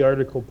I have the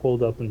article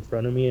pulled up in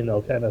front of me and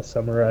I'll kind of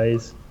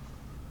summarize.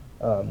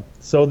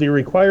 So the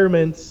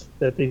requirements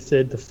that they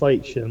said to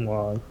fight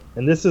Shenlong,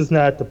 and this is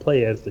not to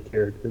play as the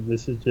character,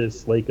 this is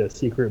just like a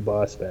secret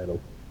boss battle.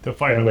 To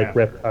fight Kind him of like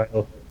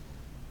Reptile.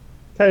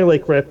 Kind of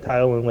like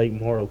Reptile and like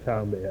Mortal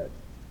Kombat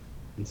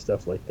and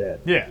stuff like that.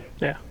 Yeah.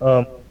 Yeah.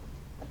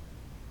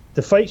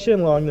 To fight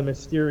Shenlong, the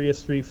mysterious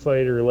Street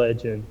Fighter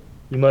legend,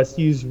 you must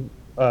use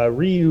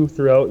Ryu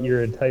throughout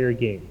your entire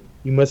game.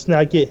 You must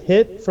not get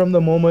hit from the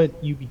moment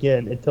you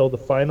begin until the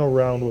final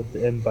round with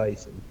the M.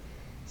 Bison.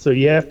 So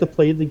you have to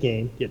play the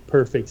game, get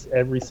perfects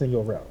every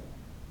single round.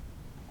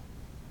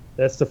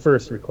 That's the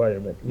first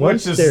requirement.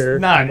 Which is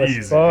not you must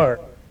easy. spar.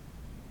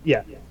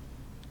 Yeah.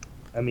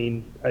 I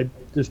mean,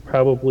 there's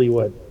probably,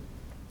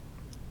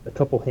 a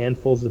couple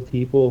handfuls of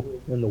people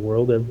in the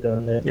world that have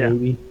done that,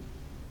 maybe.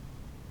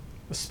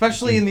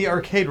 Especially in the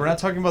arcade. We're not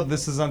talking about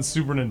this is on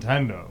Super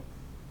Nintendo.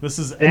 This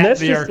is And at that's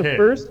the just arcade. the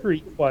first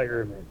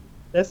requirement.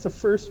 That's the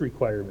first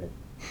requirement.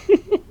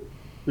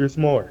 There's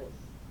more.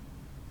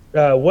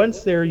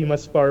 Once there, you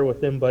must spar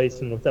with M.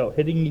 Bison without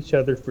hitting each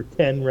other for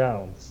 10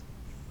 rounds.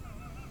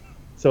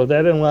 So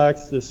that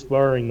unlocks the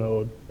sparring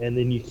mode, and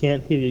then you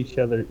can't hit each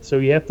other. So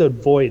you have to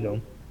avoid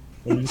them,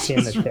 and you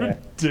can't It's attack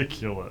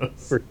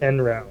ridiculous. for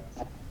 10 rounds.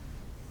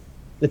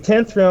 The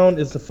 10th round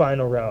is the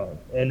final round,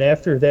 and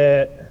after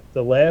that,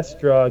 the last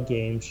draw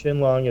game,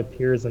 Shenlong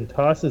appears and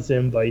tosses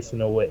M.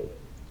 Bison away.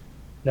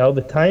 Now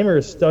the timer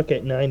is stuck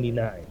at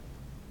 99.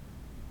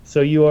 So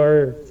you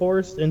are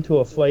forced into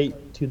a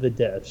fight to the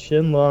death.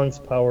 Shenlong's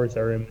powers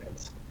are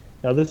immense.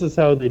 Now this is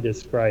how they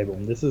describe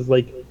him. This is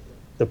like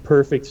the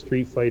perfect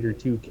Street Fighter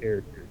II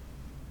character.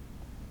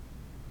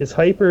 His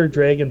Hyper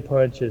Dragon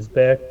Punch is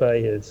backed by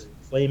his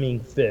Flaming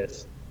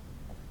Fist.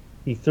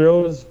 He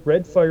throws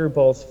red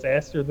fireballs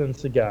faster than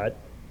Sagat,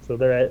 so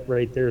that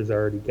right there is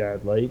already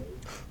godlike.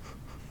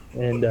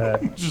 And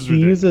he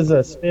uses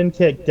a spin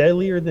kick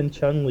deadlier than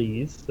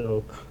Chun-Li's,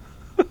 so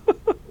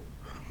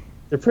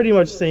they're pretty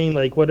much saying,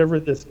 like, whatever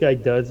this guy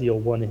does, he'll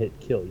one-hit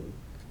kill you.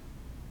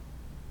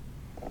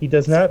 He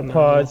does not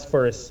pause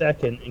for a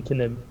second and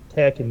can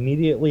attack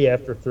immediately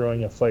after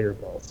throwing a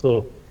fireball.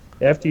 So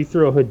after you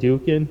throw a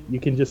Hadouken, you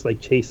can just,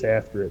 like, chase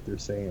after it, they're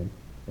saying,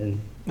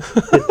 and hit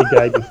the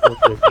guy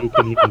before he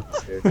can even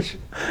start.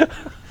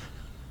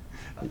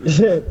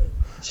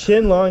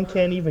 Shenlong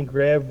can't even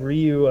grab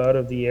Ryu out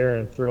of the air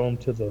and throw him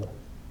to the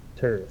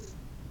turf.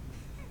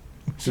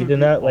 He did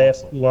not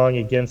last long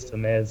against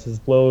him as his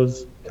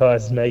blows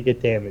caused mega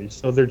damage.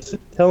 So they're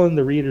telling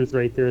the readers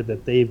right there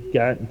that they've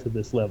gotten to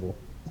this level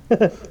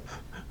and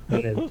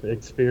have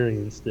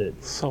experienced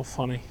it. So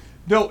funny.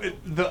 No,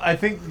 I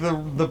think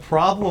the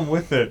problem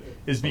with it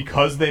is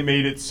because they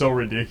made it so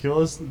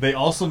ridiculous, they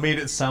also made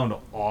it sound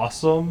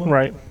awesome.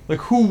 Right. Like,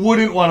 who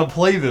wouldn't want to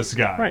play this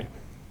guy? Right.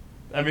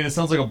 I mean, it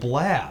sounds like a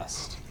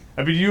blast.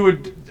 I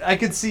mean, I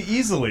could see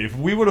easily, if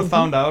we would have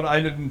found out, I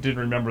didn't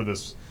remember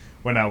this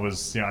when I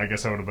was, I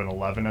guess I would have been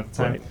 11 at the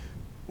time. Right.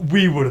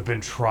 We would have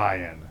been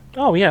trying.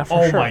 Oh yeah,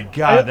 for sure. Oh my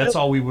god, that's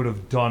all we would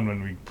have done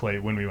when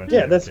we went to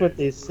Yeah, the that's arcade. what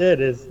they said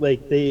is,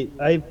 like,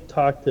 I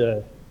talked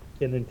to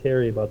Ken and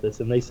Terry about this,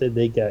 and they said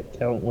they got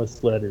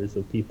countless letters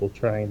of people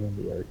trying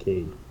in the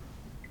arcade,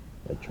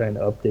 like trying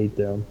to update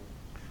them.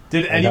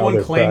 Did and how anyone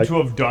their claim product-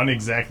 to have done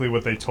exactly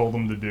what they told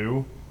them to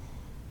do?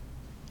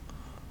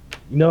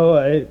 No,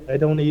 I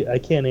don't. I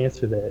can't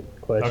answer that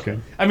question. Okay.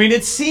 I mean,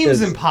 it seems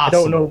 'Cause impossible.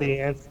 I don't know the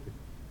answer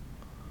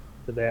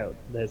to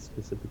that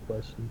specific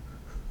question.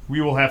 We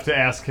will have to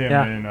ask him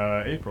Yeah.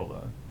 in April,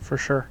 though. For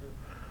sure.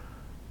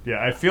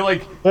 Yeah, I feel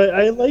like But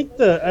I like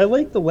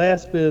the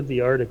last bit of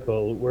the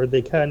article where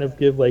they kind of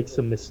give like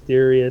some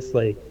mysterious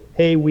like,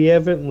 hey, we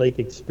haven't like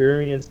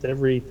experienced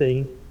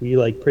everything. We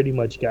like pretty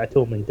much got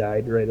to him and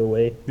died right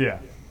away. yeah.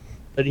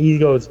 But he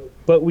goes,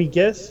 but we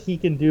guess he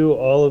can do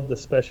all of the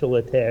special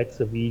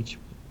attacks of each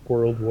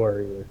world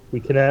warrior.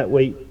 We cannot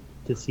wait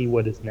to see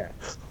what is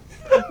next.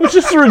 Which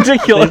is They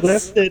ridiculous.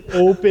 left it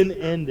open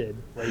ended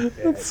like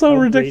that. That's so How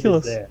great is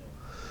ridiculous. that?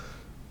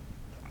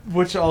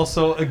 Which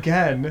also,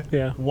 again,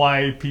 Yeah.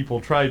 why people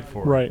tried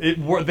for it.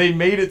 Right. They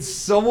made it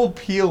so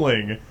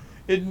appealing.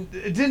 It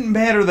didn't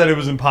matter that it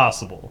was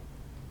impossible.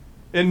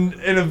 In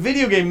a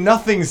video game,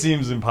 nothing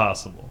seems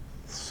impossible.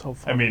 So I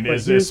funny. mean, But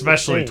here's the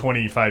especially thing.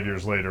 25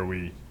 years later,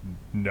 we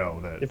know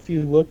that. If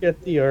you look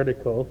at the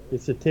article,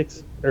 it's a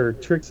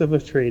tricks of a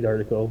trade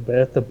article, but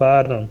at the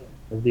bottom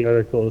of the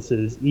article it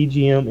says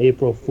EGM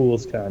April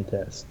Fool's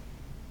contest,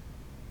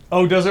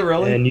 Oh, does it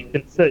really? and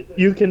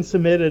you can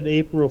submit an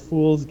April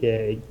Fool's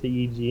gag to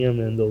EGM,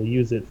 and they'll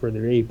use it for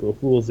their April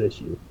Fool's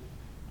issue.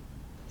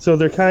 So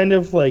they're kind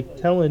of like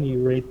telling you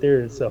right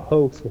there it's a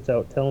hoax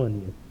without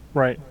telling you.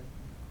 Right.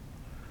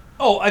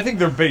 Oh, I think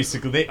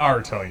they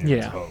are telling you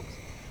it's Yeah. hoax.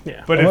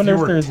 Yeah. But I if wonder you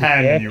if were there's a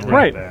 10 and you gag. read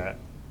Right. that,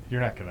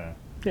 you're not gonna.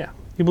 Yeah.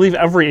 You believe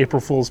every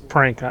April Fool's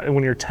prank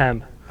when you're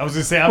 10. I was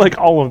gonna say, Like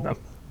all of them.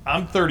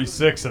 I'm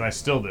 36 and I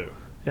still do.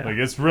 Yeah. Like,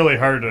 it's really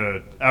hard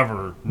to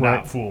ever not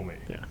Right. fool me.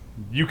 Yeah.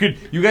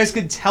 You guys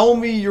could tell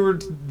me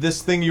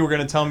this thing you were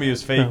gonna tell me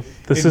is fake. No,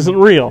 this and isn't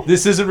real.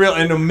 This isn't real.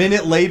 And a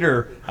minute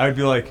later, I would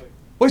be like,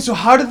 wait, so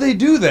how did they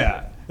do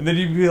that? And then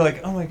you'd be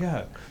like, oh my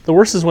god. The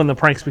worst is when the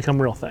pranks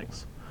become real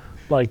things.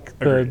 Like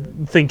the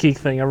Agreed. Think Geek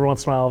thing. Every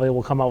once in a while, they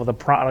will come out with a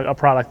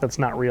product that's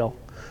not real.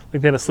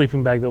 Like they had a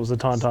sleeping bag that was a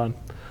tauntaun.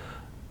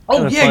 Oh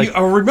And it's yeah, like,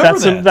 I remember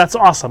that. That's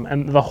awesome.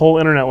 And the whole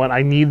internet went,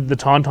 I need the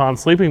tauntaun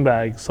sleeping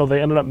bag. So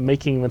they ended up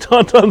making the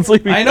tauntaun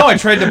sleeping I bag. know. I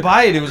tried to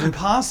buy it. It was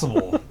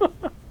impossible.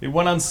 It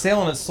went on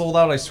sale and it sold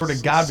out. I swear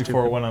to God,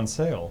 before it went on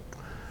sale.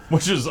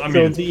 Which is, I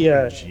mean, So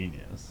it's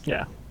genius.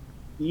 Yeah.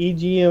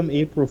 EGM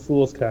April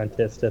Fool's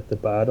contest at the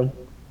bottom.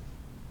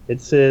 It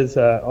says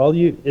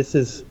It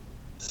says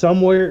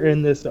somewhere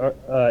in this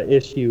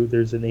issue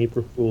there's an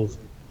April Fool's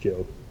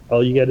joke.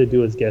 All you got to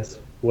do is guess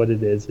what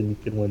it is, and you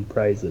can win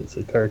prizes,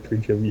 a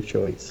cartridge of your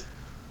choice.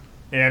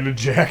 And a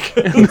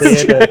jacket.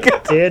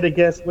 They had to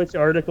guess which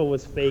article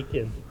was fake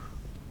in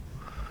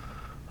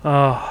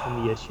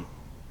Oh, the issue.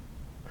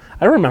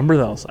 I remember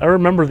those. I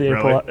remember the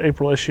Really?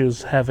 April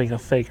issues having a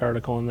fake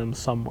article in them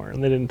somewhere,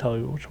 and they didn't tell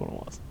you which one it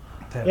was.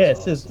 That's Yeah, it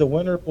says awesome. the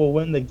winner will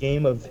win the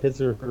game of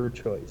his or her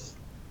choice.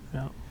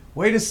 Yeah.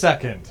 Wait a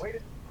second.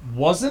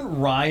 Wasn't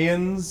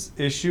Ryan's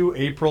issue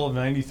April of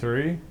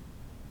 93?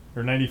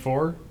 Or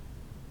 94?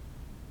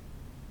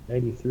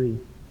 93.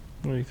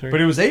 93.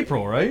 But it was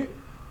April, right?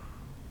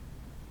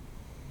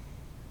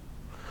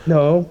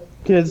 No,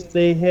 because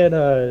they had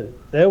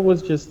that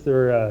was just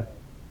their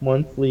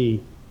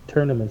monthly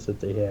tournaments that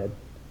they had.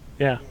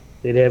 Yeah.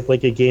 They'd have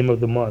like a game of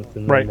the month,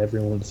 and Right. then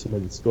everyone would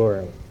submit a score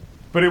on it.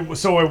 But it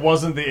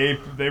wasn't the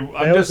April.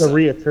 That was a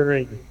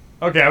reoccurring.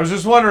 Okay, I was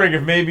just wondering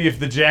if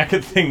the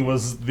jacket thing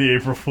was the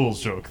April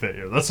Fool's joke that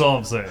year. That's all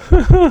I'm saying.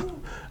 I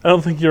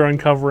don't think you're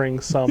uncovering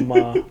some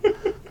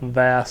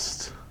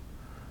vast.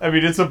 I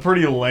mean, it's a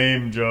pretty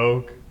lame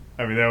joke.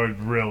 I mean, that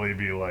would really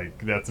be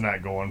like, that's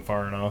not going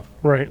far enough.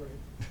 Right.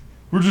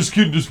 We're just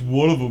kidding, just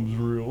one of them's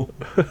real.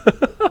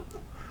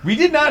 We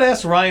did not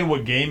ask Ryan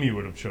what game he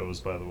would have chose,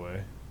 by the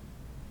way.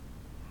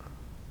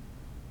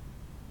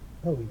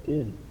 Oh, we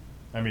did.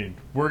 I mean,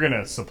 we're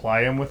gonna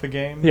supply him with a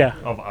game Yeah.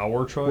 of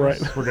our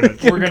choice. Right.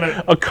 We're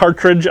gonna A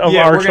cartridge of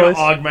yeah, our we're gonna choice.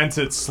 augment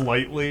it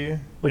slightly.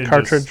 The and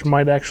cartridge just-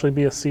 might actually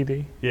be a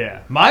CD. yeah,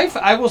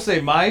 I will say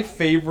my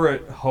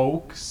favorite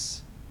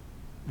hoax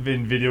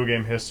in video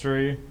game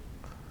history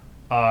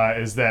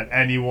is that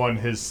anyone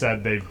has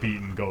said they've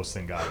beaten Ghosts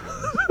and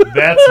Goblins.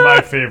 That's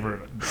my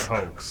favorite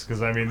hoax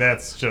because I mean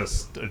that's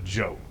just a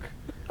joke.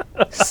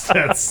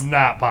 That's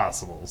not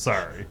possible.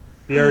 Sorry.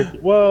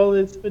 Well,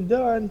 it's been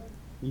done.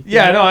 You can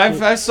Yeah, no,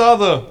 watch I saw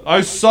the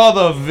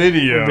videos.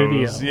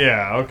 Video.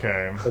 Yeah,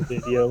 okay. the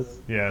videos.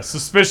 Yeah,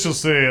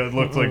 suspiciously it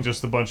looked like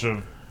just a bunch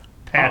of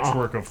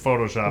patchwork of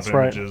Photoshop That's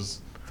right.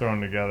 images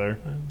thrown together.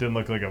 Didn't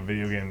look like a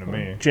video game to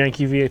me.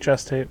 Janky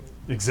VHS tape.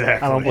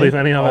 Exactly. I don't believe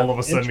any of it. All of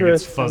a sudden it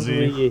gets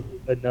fuzzy. Interestingly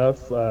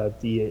enough,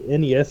 the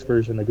NES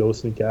version of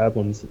Ghosts and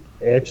Goblins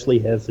actually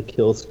has a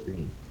kill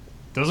screen.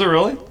 Does it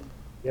really?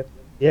 Yep.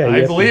 Yeah, you I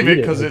have to believe beat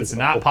it because like it's a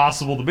not couple-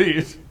 possible to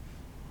beat.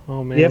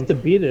 Oh man. You have to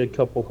beat it a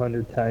couple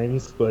hundred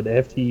times, but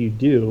after you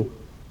do,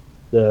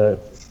 the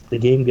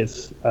game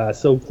gets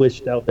so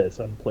glitched out that it's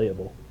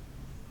unplayable.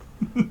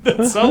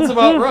 That sounds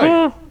about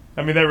right.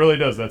 I mean, that really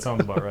does. That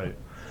sounds about right.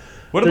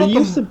 What There about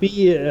used the... to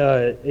be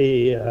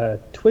a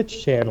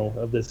Twitch channel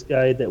of this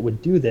guy that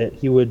would do that.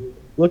 He would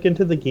look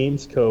into the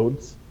game's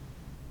codes,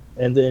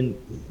 And then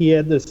he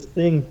had this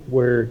thing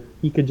where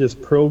he could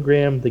just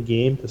program the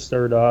game to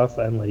start off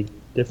on like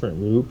different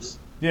loops,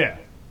 Yeah.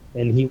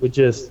 and he would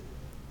just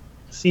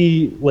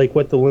see like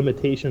what the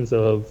limitations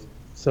of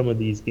some of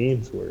these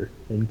games were.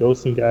 And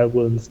Ghosts and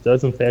Goblins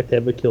does in fact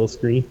have a kill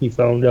screen. He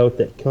found out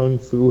that Kung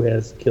Fu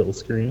has a kill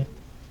screen.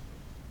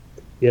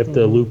 You have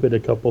to loop it a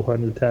couple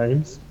hundred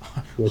times,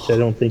 which I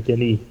don't think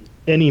any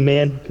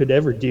man could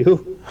ever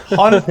do in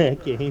that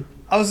game.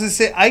 I was gonna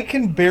say I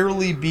can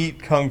barely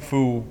beat Kung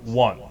Fu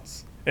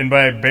once, and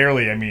by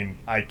barely I mean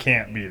I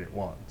can't beat it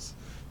once,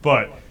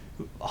 but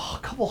a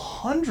couple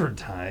hundred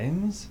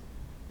times.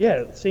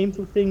 Yeah, same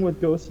thing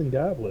with Ghosts and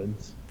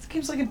Goblins. This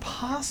game's like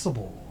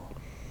impossible.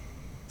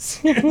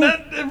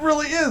 It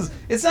really is.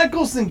 It's not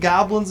Ghosts and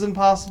Goblins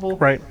impossible,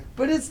 Right.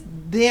 but it's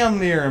damn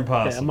near Yeah,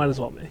 impossible. it might as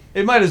well be.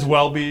 It might as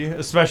well be,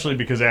 especially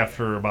because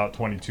after about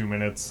 22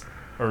 minutes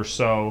or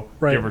so,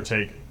 Right. give or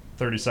take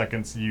 30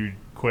 seconds, you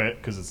quit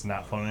because it's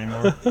not fun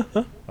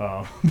anymore.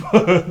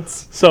 But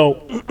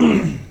So,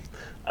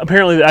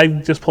 apparently, I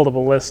just pulled up a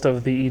list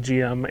of the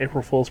EGM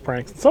April Fool's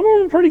pranks. Some of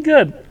them are pretty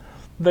good.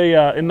 They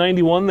in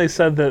 '91 they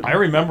said that I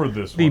remember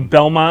this the one.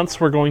 Belmonts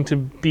were going to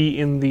be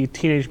in the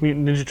Teenage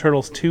Mutant Ninja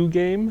Turtles 2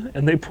 game,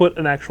 and they put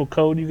an actual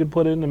code you could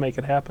put in to make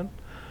it happen.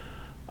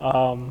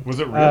 Was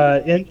it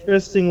real?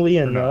 Interestingly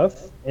not?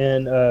 enough,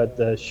 in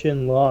the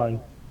Shin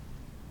Long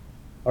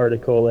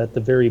article at the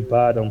very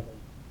bottom,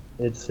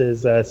 it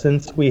says,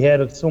 since we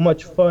had so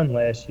much fun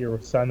last year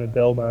with Simon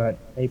Belmont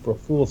April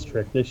Fool's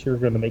trick, this year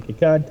we're going to make a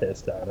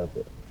contest out of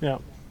it. Yeah,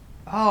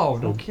 Oh,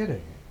 no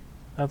kidding.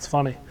 that's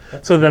funny.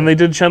 So then they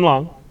did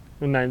Shenlong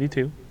in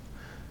 '92.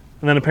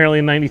 And then apparently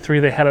in '93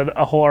 they had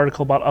a whole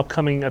article about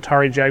upcoming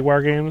Atari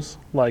Jaguar games,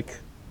 like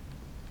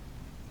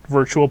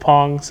Virtual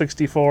Pong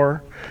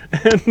 64,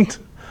 and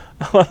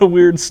a lot of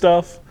weird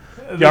stuff.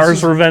 Yar's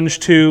is- Revenge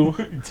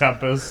 2.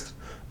 Tempest.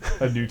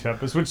 A new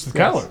Tempest, which the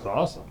color is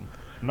awesome.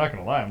 I'm not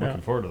going to lie. I'm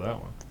looking forward to that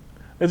one.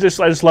 I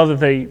just love that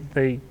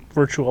they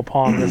Virtual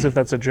Pong as if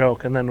that's a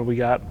joke, and then we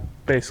got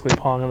basically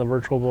Pong on the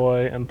Virtual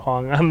Boy and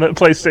Pong on the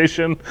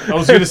PlayStation. I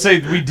was going to say,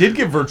 we did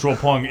get Virtual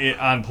Pong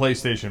on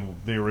PlayStation,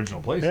 the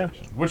original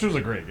PlayStation, which was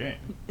a great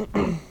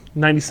game.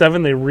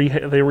 '97 they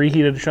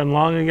reheated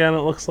Shenlong again. It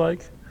looks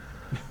like.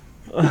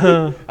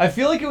 I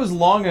feel like it was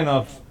long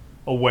enough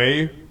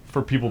away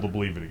for people to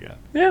believe it again.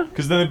 Yeah.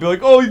 Because then they'd be like,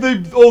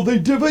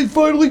 they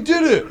finally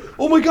did it.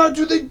 Oh my god,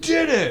 dude, they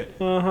did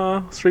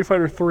it. Street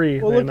Fighter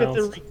 3. Well, they look at the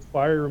announced.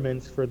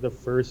 requirements for the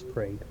first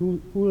prank. Who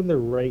in their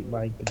right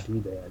mind could do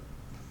that?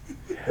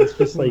 It's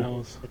just like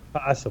knows?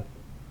 impossible.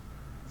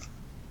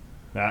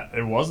 Nah,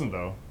 it wasn't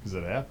though, because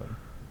it happened.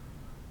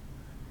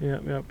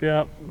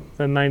 Yep.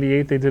 Then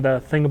 '98 they did a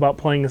thing about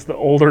playing as the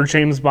older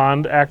James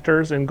Bond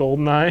actors in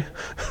GoldenEye,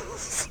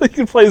 so you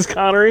can play as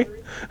Connery.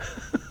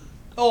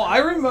 Oh, I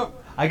remember.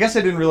 I guess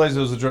I didn't realize it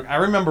was a joke. I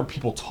remember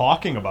people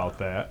talking about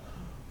that,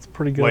 It's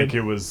pretty good. like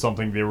it was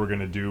something they were going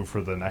to do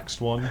for the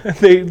next one.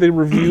 They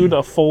reviewed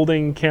a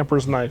folding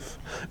camper's knife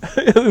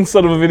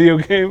instead of a video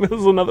game. It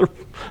was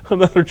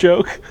another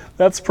joke.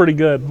 That's pretty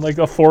good. Like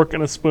a fork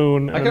and a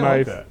spoon and a kinda like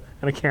knife that.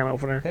 and a can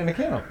opener. And a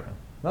can opener.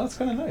 No, that's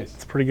kind of nice.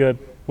 It's pretty good.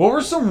 What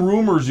were some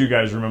rumors you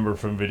guys remember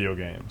from video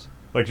games?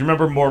 Like, do you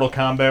remember Mortal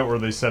Kombat where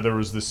they said there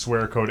was the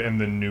swear code and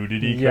the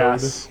nudity code?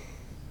 Yes.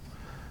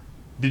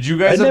 Did you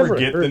guys I ever never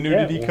get the heard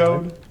nudity that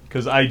code? one.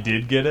 Because I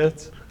did get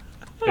it,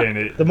 and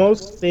it The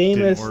most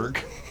didn't famous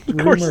work.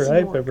 course rumor it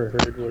I've won't. ever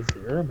heard was the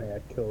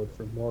Ermac code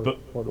for Mortal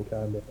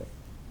Kombat,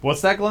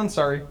 What's that, Glenn?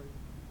 Sorry.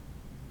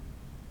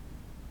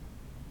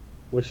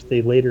 which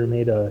they later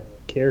made a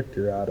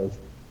character out of.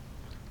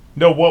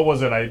 No, what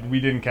was it? We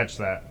didn't catch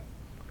that.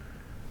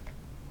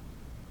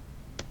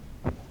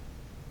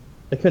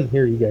 I couldn't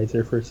hear you guys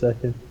there for a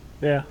second.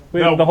 Yeah.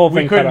 No, the whole we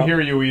thing cut couldn't out.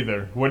 hear you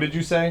either. What did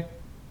you say?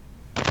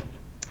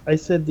 I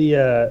said the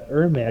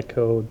Ermac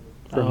code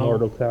for Oh.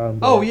 Mortal Kombat.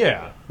 Oh,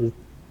 yeah.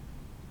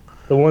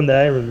 The one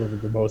that I remember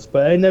the most,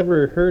 but I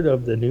never heard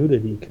of the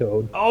nudity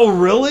code. Oh,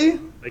 really?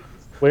 Like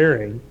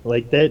swearing,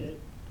 like that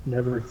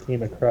never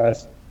came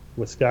across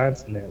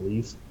Wisconsin at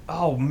least.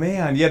 Oh,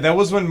 man. Yeah, that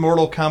was when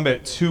Mortal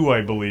Kombat 2,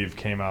 I believe,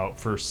 came out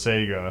for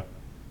Sega.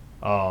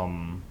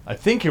 I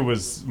think it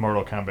was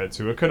Mortal Kombat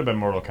 2. It could have been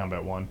Mortal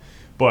Kombat 1.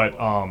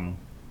 But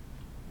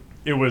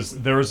there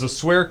was a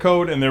swear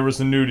code and there was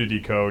a nudity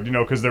code,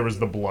 because there was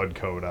the blood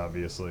code,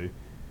 obviously.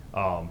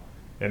 And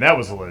that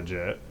was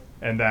legit.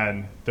 And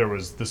then there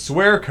was the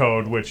swear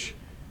code, which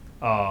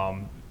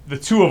the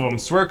two of them,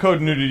 swear code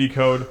and nudity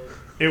code,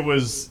 it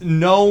was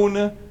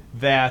known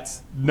that,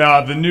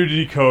 the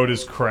nudity code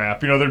is crap.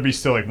 There'd be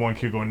still like one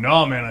kid going,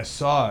 no, man, I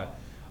saw it.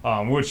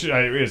 Which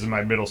is in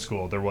my middle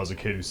school. There was a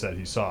kid who said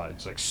he saw it.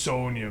 He's like,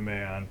 Sonya,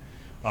 man.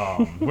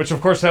 Which,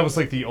 of course, that was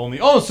like the only...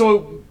 Oh,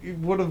 so it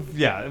would have...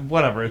 Yeah,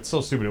 whatever. It's so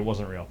stupid it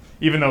wasn't real.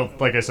 Even though,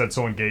 like I said,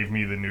 someone gave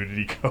me the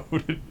nudity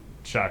code.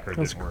 Shocker, it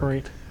That's didn't work.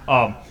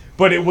 great.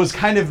 But it was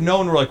kind of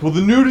known, we're like, well,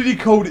 the nudity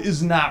code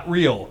is not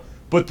real,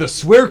 but the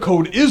swear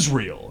code is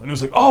real. And it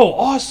was like, oh,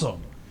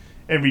 awesome.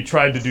 And we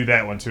tried to do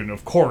that one too, and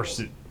of course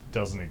it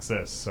doesn't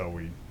exist, so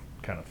we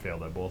kind of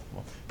failed at both of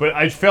them. But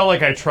I felt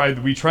like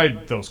we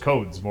tried those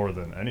codes more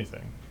than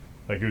anything.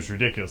 Like, it was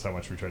ridiculous how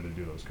much we tried to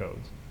do those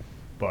codes.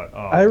 But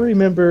I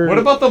remember. what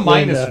about the when,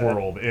 minus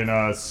world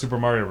in Super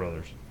Mario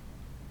Brothers?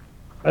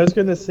 I was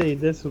gonna say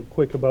this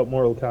quick about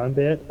Mortal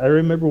Kombat. I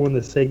remember when the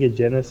Sega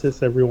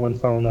Genesis, everyone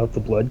found out the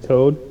blood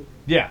code,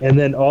 Yeah. and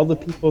then all the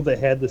people that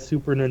had the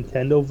Super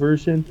Nintendo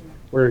version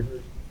were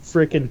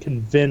freaking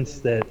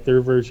convinced that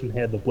their version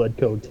had the blood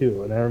code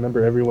too. And I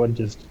remember everyone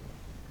just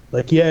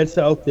like, yeah, it's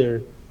out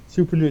there.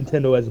 Super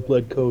Nintendo has a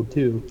blood code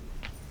too.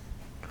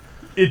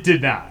 It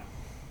did not.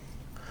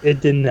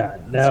 It did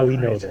not. Now we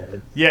know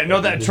that. Yeah, no,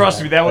 It that did trust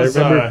not. me, that was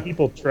I remember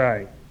people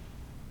trying.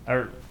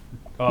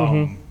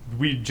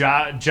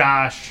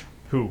 Josh,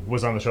 who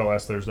was on the show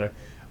last Thursday,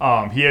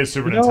 he has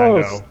Super You know how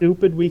Nintendo.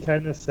 stupid we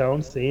kind of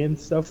sound saying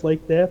stuff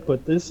like that,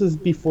 but this is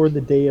before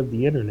the day of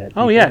the internet.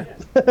 Oh yeah.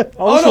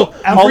 All no,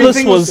 this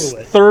everything was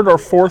was- third or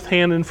fourth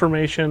hand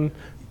information.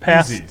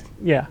 Past, Easy.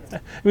 yeah. I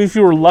mean, if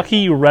you were lucky,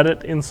 you read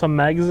it in some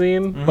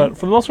magazine, but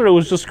for the most part, it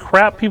was just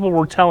crap people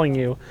were telling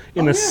you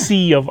in a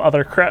sea of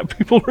other crap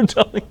people were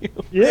telling you.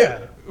 Yeah.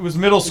 It was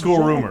middle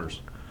school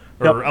rumors.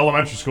 Or Yep.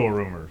 elementary school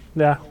rumors.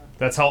 Yeah.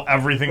 That's how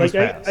everything was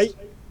Like passed.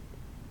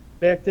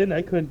 back then,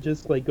 I couldn't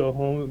just like go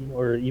home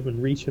or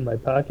even reach in my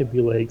pocket and be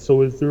like,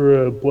 "So is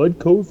there a blood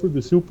code for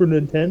the Super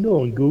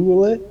Nintendo?" and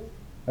Google it.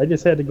 I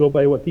just had to go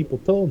by what people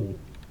told me,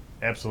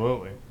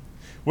 Absolutely.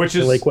 Which or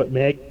is like what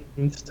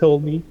magazines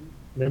told me.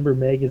 Remember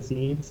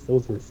magazines?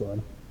 Those were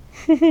fun.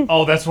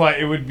 oh, that's why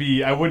it would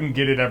be. I wouldn't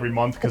get it every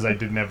month because I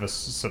didn't have a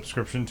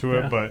subscription to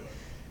it. Yeah. But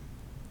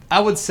I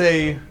would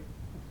say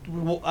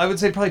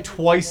probably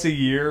twice a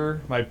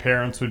year, my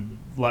parents would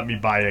let me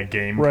buy a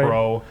Game Right.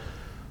 Pro,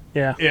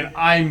 Yeah. and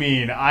I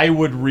mean, I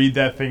would read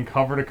that thing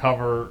cover to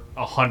cover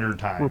 100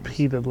 times,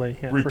 Repeatedly.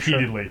 Yeah, for sure.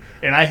 repeatedly.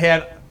 And I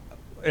had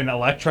an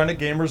Electronic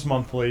Gamers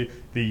Monthly,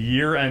 the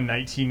year-end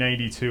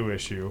 1992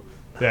 issue.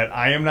 That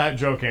I am not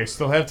joking. I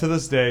still have to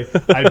this day.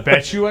 I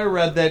bet you I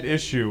read that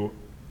issue.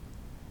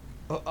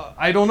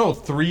 I don't know,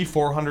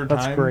 300-400 times.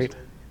 That's great.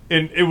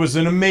 And it was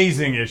an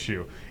amazing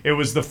issue. It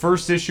was the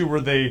first issue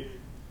where they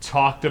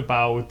talked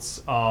about,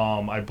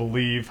 I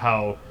believe,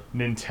 how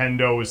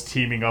Nintendo was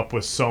teaming up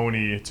with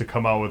Sony to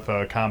come out with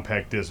a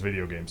compact disc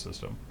video game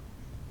system.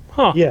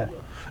 Huh. Yeah.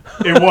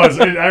 It was.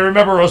 I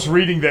remember us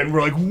reading that and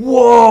we're like,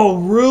 "Whoa,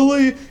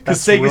 really?"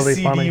 Because That's Sega really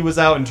CD funny. was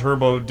out and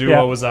Turbo Duo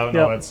Yeah, was out and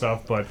yeah. all that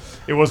stuff. But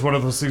it was one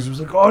of those things. It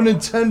was like, "Oh,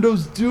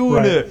 Nintendo's doing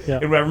Right, it." yeah.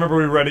 And I remember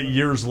we read it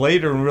years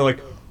later and we were like,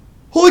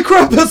 "Holy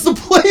crap, that's the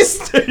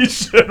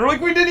PlayStation!" We're like,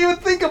 we didn't even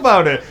think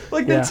about it.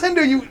 Like, Yeah.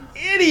 Nintendo, you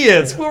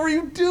idiots! What were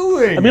you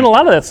doing? I mean, a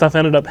lot of that stuff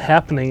ended up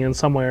happening in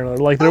some way or another.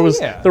 Like there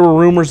yeah. were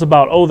rumors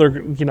about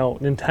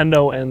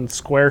Nintendo and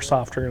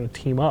SquareSoft are going to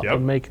team up Yep.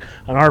 and make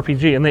an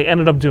RPG, and they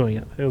ended up doing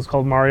it. It was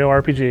called Mario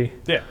RPG,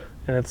 yeah,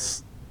 and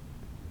it's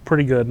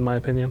pretty good in my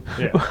opinion.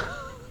 yeah.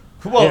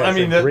 Well, Yeah, I it's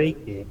mean, a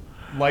great game.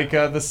 like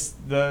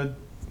the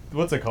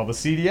what's it called? The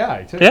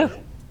CDI too. Yeah.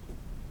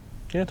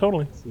 Yeah,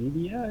 totally.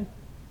 CDI.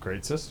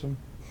 Great system.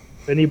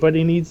 If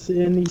anybody needs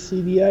any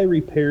CDI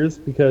repairs,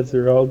 because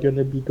they're all going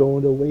to be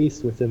going to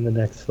waste within the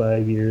next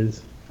 5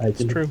 years,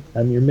 true.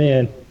 I'm your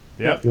man.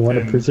 Yep. You want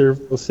to and-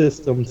 preserve those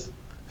systems.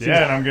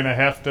 Yeah, and I'm gonna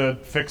have to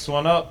fix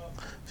one up.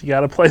 You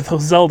got to play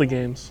those Zelda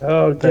games.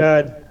 Oh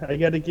God, I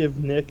got to give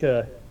Nick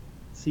a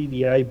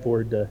CDI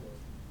board to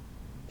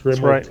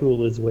Dremel right.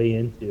 tool his way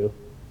into.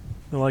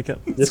 I like it.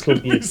 This will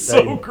It'd be be so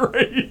exciting.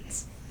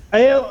 great.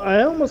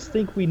 I almost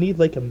think we need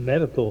like a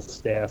medical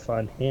staff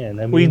on hand.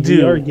 I mean, We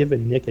do. are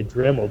giving Nick a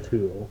Dremel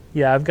tool.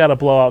 Yeah, I've got a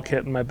blowout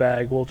kit in my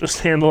bag. We'll just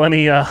handle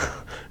any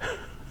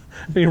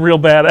real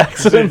bad Are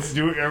accidents.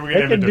 we gonna I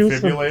have a can do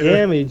some defibrillator?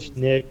 damage,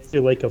 Nick,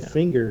 to like a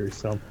finger or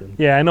something.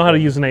 Yeah, I know how to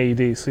use an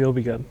AED, so you'll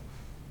be good.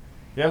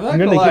 Yeah, I'm not I'm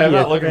gonna going to lie. give I'm you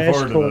not a looking crash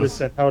forward to course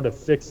this. on how to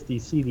fix the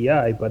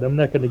CDI, but I'm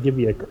not going to give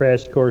you a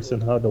crash course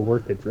on how to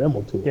work a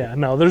Dremel tool. Yeah,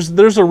 no,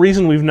 there's a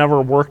reason we've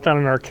never worked on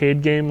an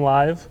arcade game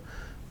live,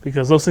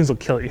 because those things will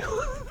kill you.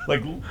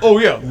 Like, oh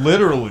yeah,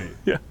 literally.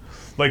 Yeah.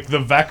 Like the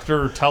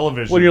Vector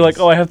television. When you're like,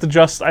 oh, I have to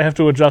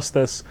adjust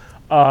this.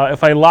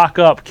 If I lock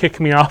up, kick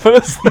me off of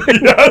this thing.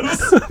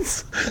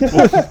 Yes.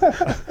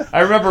 I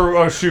remember.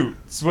 Oh shoot,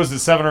 was it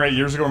 7 or 8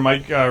 years ago?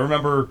 Mike,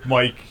 remember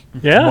Mike?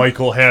 Yeah.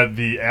 Michael had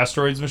the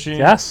Asteroids machine.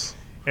 Yes.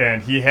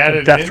 And he had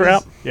it. Death in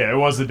Trap? His, yeah, it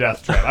was the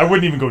Death Trap. I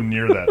wouldn't even go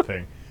near that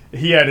thing.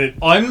 He had it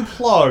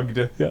unplugged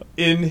Yeah.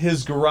 in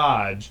his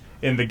garage,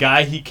 and the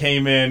guy he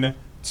came in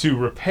to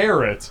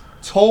repair it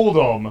told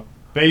him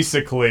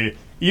basically,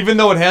 even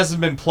though it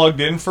hasn't been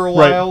plugged in for a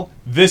Right. while,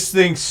 this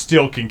thing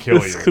still can kill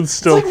This you. could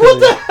still it's like, kill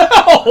what the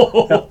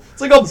hell?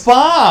 It's like a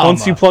bomb.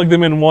 Once you plug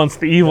them in once,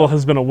 the evil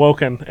has been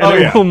awoken, and Oh,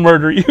 it yeah. will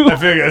murder you. I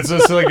figure it's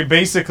just like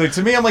basically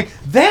to me, I'm like,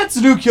 that's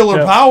nuclear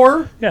Yeah.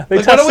 power. Yeah, they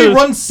like, why don't we tested-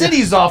 run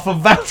cities off of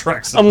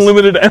Vectrex?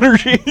 Unlimited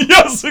energy.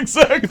 Yes,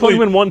 exactly. Plug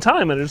them in one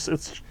time, and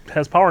it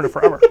has power in it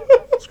forever.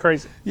 It's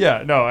crazy.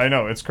 Yeah, no, I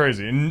know. It's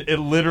crazy. And it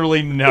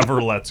literally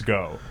never lets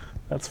go.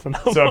 That's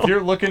phenomenal. So if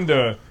you're looking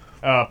to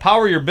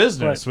power your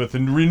business Right. with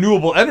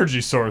renewable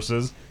energy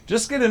sources,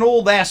 Just get an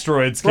old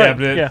Asteroids Right,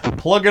 cabinet, yeah.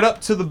 plug it up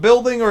to the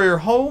building or your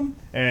home,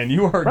 and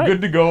you are Right.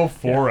 good to go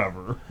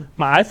forever.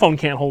 My iPhone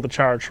can't hold a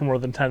charge for more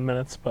than 10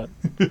 minutes, but,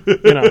 you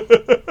know.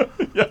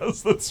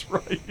 Yes, that's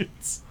right.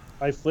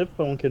 My flip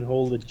phone can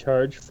hold a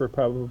charge for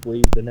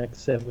probably the next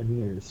 7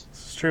 years.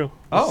 This is true.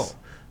 Oh.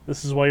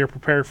 This is why you're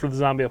prepared for the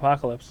zombie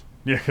apocalypse.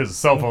 Yeah, because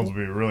cell phones will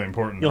be really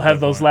important. You'll at have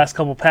that those point. last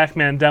couple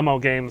Pac-Man demo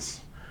games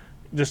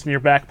just in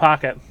your back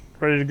pocket,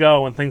 ready to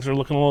go when things are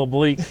looking a little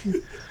bleak.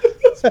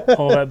 Just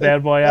pull that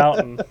bad boy out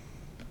and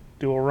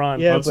do a run.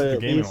 Yeah, That's what but the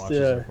at gaming least watches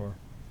are for.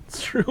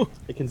 It's true.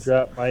 I can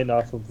drop mine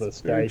off of the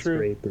Very true.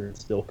 skyscraper and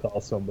still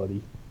call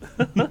somebody.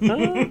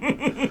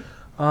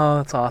 Oh,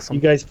 that's awesome.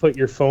 You guys put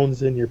your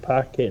phones in your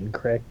pocket and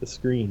crack the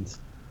screens.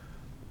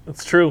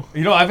 That's true.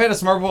 You know, I've had a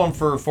smartphone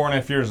for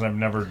 4.5 years, and I've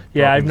never.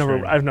 Yeah,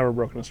 broken the I've never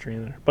broken a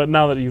screen either. But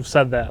now that you've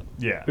said that,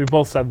 screen. Yeah. we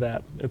both said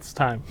that, it's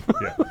time.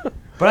 Yeah.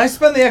 But I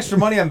spend the extra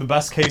money on the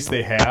best case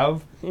they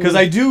have because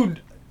I do.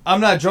 I'm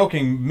not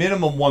joking.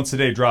 Minimum once a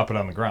day, drop it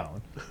on the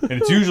ground, and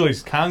it's usually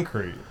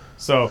concrete.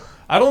 So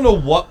I don't know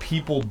what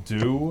people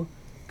do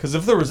because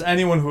if there was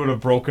anyone who would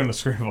have broken the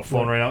screen of a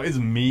phone right now, it's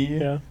me.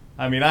 Yeah.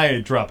 I mean, I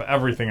drop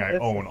everything I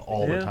That's- own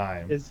all yeah. the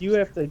time. Is you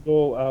have to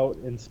go out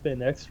and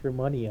spend extra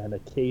money on a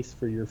case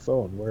for your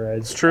phone,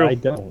 whereas It's true. I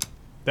don't.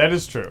 That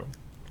is true.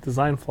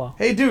 Design flaw.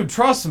 Hey, dude,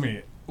 trust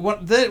me.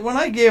 When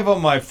I gave up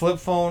my flip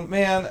phone,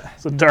 man,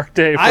 It's a dark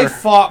day for I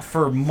fought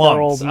for old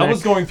months. I was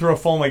Nick. going through a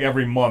phone like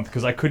every month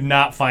because I could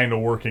not find a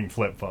working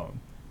flip phone.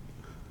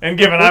 And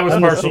given I was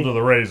partial to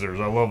the Razors,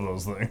 I love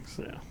those things.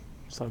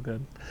 so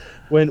good.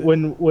 When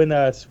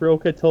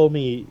Skroka told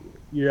me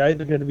you're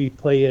either going to be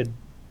playing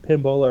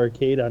Pinball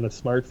Arcade on a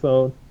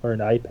smartphone or an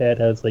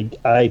iPad, I was like,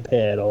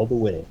 iPad all the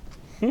way.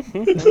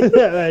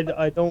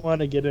 I don't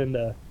want to get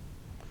into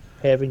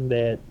having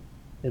that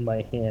in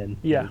my hand.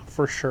 Yeah,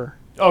 for sure.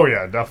 Oh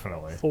yeah,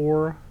 definitely.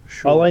 For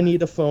sure. All I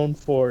need a phone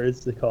for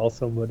is to call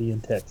somebody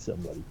and text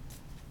somebody.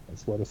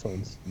 That's what a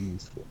phone's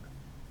used for.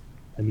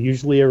 I'm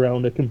usually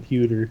around a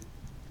computer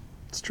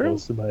It's true.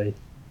 most of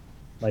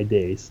my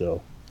day,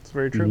 so It's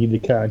very if you true. need to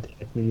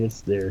contact me,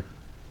 it's there.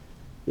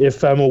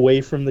 If I'm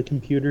away from the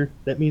computer,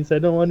 that means I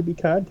don't want to be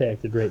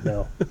contacted right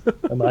now.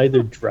 I'm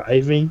either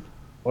driving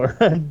or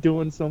I'm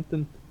doing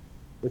something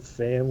with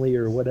family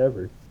or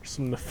whatever.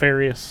 Some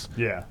nefarious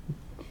Yeah.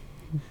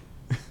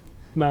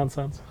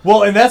 nonsense.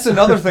 Well, and that's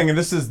another thing, and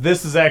this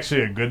is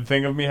actually a good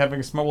thing of me having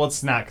a smart. Well,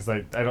 it's not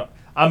because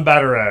I'm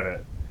better at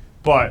it.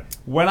 But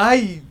when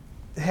I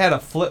had a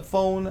flip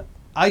phone,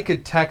 I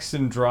could text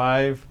and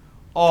drive.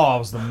 Oh, I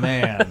was the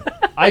man.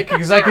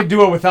 Because I could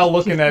do it without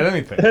looking at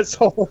anything. That's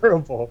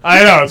horrible.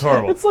 I know it's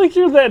horrible. It's like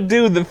you're that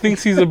dude that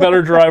thinks he's a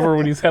better driver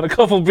when he's had a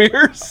couple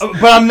beers.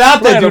 But I'm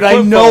not that Right, a dude. I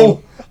flip know.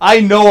 phone. I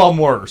know I'm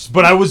worse.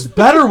 But I was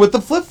better with the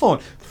flip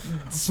phone.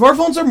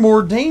 Smartphones are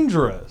more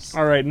dangerous.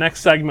 All right,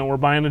 next segment, we're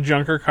buying a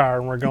junker car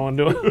and we're going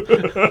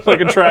to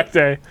like a track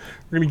day.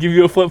 We're going to give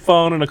you a flip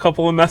phone and a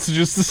couple of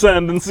messages to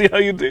send and see how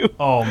you do.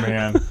 Oh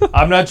man,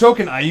 I'm not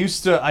joking. I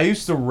used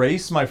to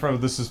race my friend.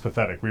 This is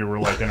pathetic. We were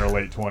like in our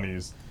late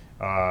 20s.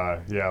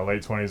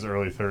 Late 20s,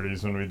 early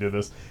 30s when we did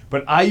this.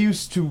 But I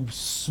used to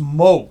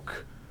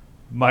smoke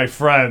my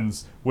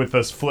friends with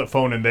this flip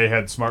phone, and they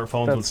had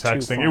smartphones That's with too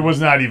texting. funny. It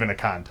was not even a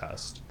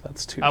contest.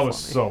 That's too I was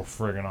funny.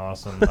 so friggin'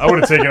 awesome. I would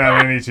have taken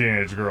out any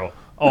teenage girl.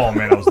 Oh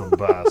man, I was the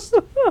best.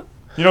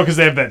 You know, because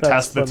they have that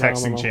That's the texting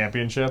phenomenal.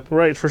 championship.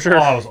 Right, for sure. Oh,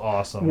 that was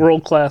awesome.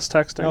 World-class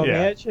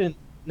texting.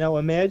 Now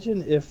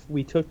imagine if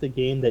we took the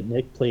game that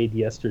Nick played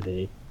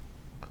yesterday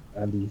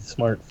on the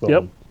smartphone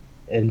Yep.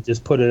 and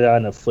just put it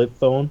on a flip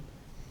phone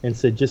and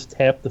said, just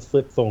tap the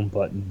flip phone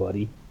button,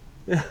 buddy.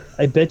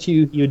 I bet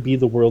you'd be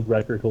the world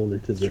record holder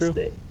to this True.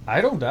 day.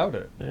 I don't doubt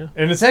it. Yeah.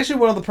 And it's actually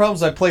one of the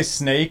problems. I play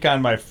Snake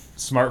on my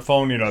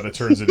smartphone, that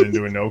turns it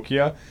into a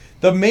Nokia.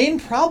 The main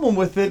problem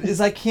with it is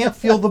I can't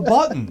feel the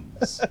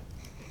buttons.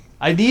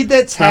 I need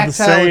that not the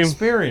tactile same.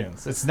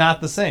 experience. It's not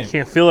the same.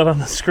 Can't feel it on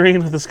the screen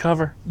with this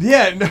cover.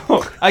 Yeah,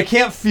 no, I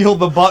can't feel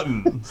the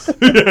buttons.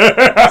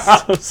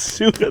 So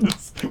stupid.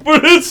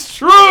 But it's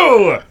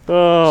true.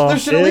 Oh. There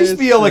should at it least is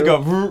be like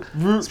true.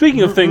 a.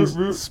 Speaking of things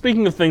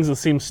that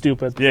seem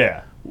stupid.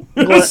 Yeah.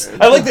 I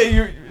like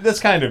that. That's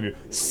kind of you.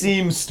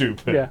 Seems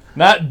stupid. Yeah.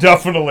 Not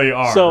definitely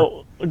are.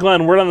 So,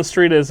 Glenn, word on the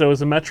street is there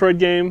was a Metroid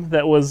game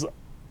that was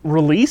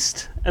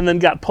released and then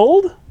got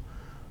pulled.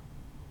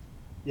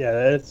 Yeah,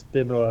 that's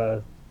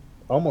been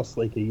almost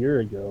like a year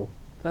ago.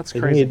 That's They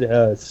crazy. made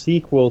a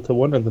sequel to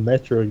one of the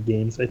Metroid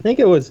games. I think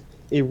it was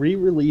a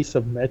re-release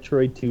of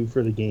Metroid 2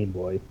 for the Game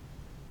Boy,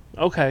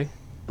 Okay.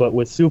 but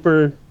with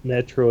Super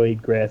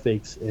Metroid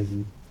graphics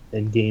and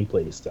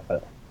gameplay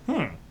style.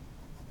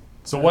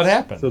 So what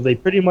happened? So they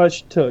pretty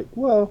much took,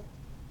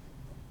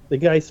 the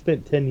guy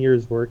spent 10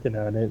 years working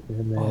on it,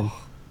 and then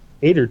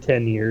 8 or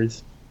 10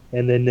 years,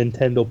 and then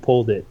Nintendo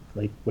pulled it,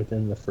 like,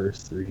 within the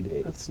first 3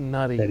 days That's that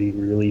nutty. he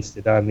released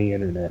it on the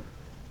internet.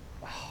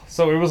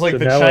 So it was like So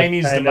the now it's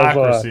Chinese kind of,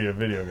 democracy of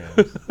video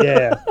games.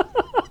 Yeah.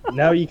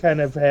 Now you kind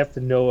of have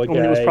to know a guy I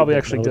mean, it was probably that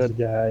actually knows good. a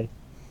guy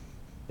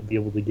to be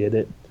able to get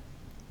it.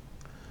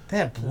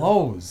 That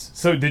blows.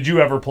 So did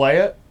you ever play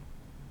it?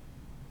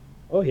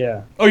 Oh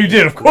yeah. Oh, you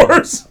did, of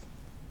course.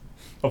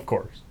 Of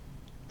course.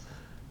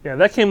 Yeah,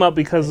 that came up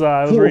because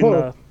I was reading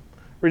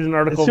an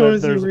article As soon that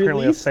as he there's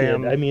apparently a released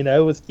fan. it, I mean, I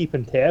was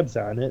keeping tabs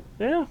on it.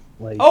 Yeah.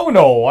 Like, Oh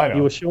no, I he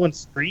know. was showing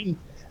screen.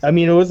 I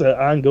mean, it was an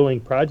ongoing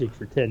project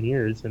for 10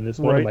 years, and it's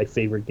one Right. of my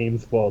favorite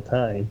games of all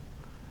time.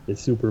 Is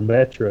Super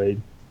Metroid,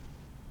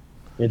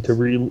 and to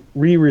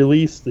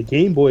re-release the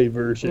Game Boy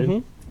version,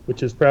 Mhm.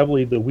 which is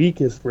probably the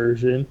weakest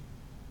version,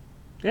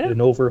 Yeah,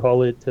 and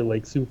overhaul it to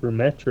like Super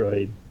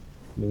Metroid.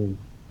 I mean,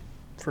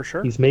 for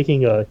sure. he's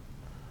making a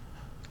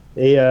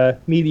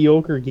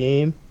mediocre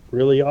game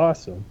really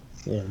awesome.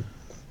 And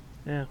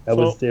Yeah. I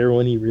was there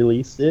when he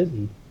released it,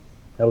 and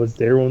I was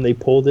there when they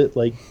pulled it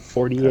like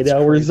 48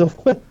 hours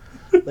away.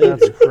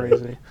 That's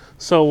crazy.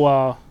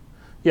 So,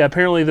 yeah,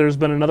 apparently there's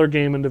been another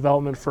game in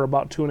development for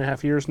about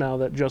 2.5 years now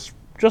that just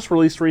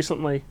released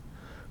recently.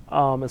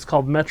 It's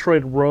called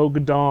Metroid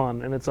Rogue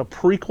Dawn, and it's a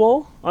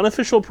prequel,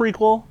 unofficial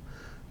prequel,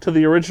 to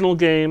the original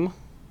game.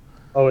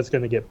 Oh, it's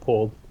going to get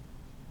pulled.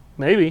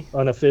 Maybe,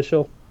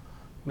 Unofficial.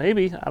 I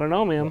don't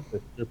know, man.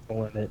 They're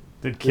pulling it.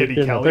 Did Kitty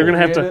They're Kelly? They're gonna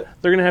have create to. it?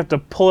 They're gonna have to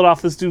pull it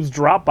off this dude's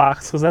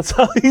Dropbox because that's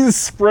how he's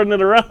spreading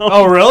it around.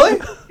 Oh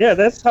really? Yeah,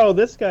 that's how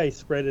this guy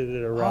spreaded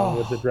it around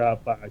with the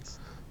Dropbox.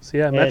 So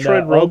yeah, And,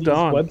 Metroid all Rogue these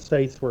Dawn.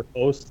 websites were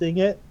hosting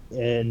it,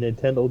 and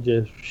Nintendo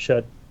just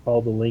shut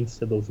all the links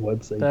to those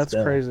websites That's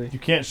down. crazy. You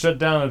can't shut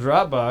down a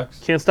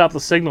Dropbox. Can't stop the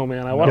signal,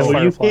 man. I watch No,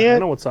 No, you Firefly. I can't.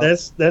 know what's up.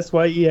 That's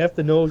why you have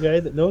to know a guy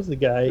that knows the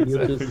guy. And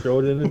you just throw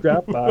it in the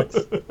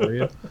Dropbox for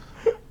you.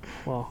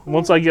 Well,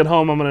 once I get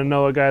home, I'm going to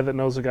know a guy that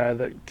knows a guy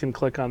that can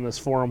click on this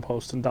forum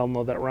post and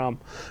download that ROM.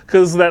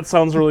 Because that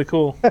sounds really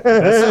cool.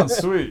 That sounds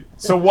sweet.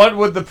 So what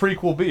would the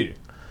prequel be?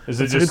 Is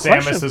it That's a just good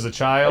Samus question. as a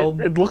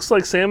child? It looks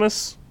like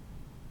Samus,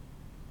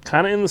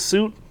 kind of in the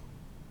suit,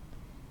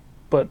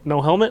 but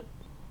no helmet.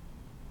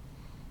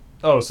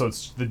 Oh, so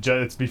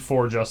it's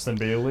before Justin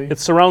Bailey? It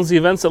surrounds the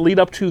events that lead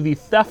up to the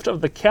theft of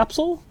the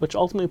capsule, which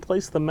ultimately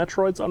placed the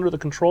Metroids under the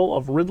control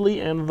of Ridley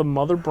and the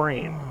Mother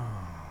Brain.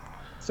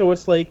 So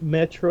it's like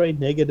Metroid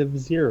Negative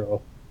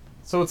Zero.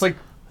 So it's like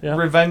Yeah.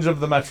 Revenge of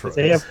the Metroids.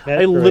 They have I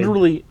Metroid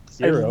literally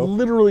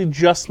Zero.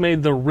 just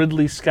made the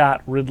Ridley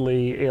Scott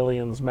Ridley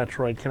Aliens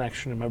Metroid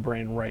connection in my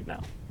brain right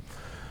now.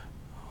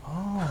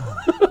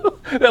 Oh.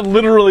 That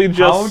literally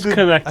just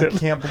connected. I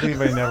can't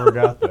believe I never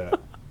got that.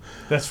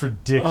 That's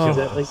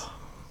ridiculous.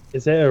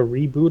 Is that a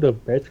reboot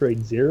of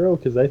Metroid Zero?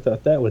 Because I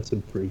thought that was a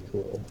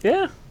prequel.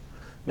 Yeah,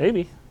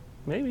 maybe.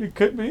 It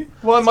could be.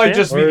 Well, it might Yeah.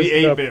 just Or be is the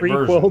it a 8-bit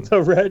prequel version.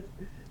 to Red?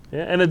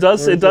 Yeah, and it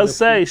does Or is it a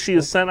say she prequel?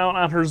 is sent out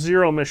on her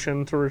Zero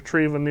mission to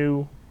retrieve a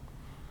new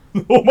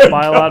Oh my God.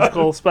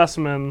 biological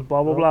specimen.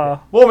 Blah blah blah.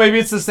 Well, maybe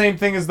it's the same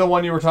thing as the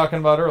one you were talking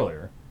about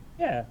earlier.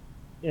 Yeah.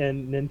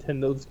 And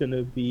Nintendo's going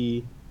to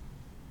be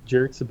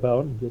jerks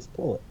about and just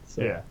pull it.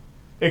 So. Yeah.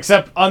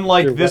 Except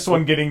unlike You're this right.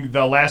 one getting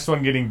the last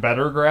one getting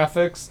better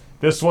graphics,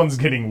 this one's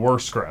getting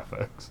worse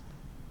graphics.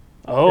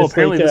 Oh, It's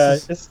apparently like,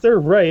 this is. they're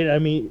right. I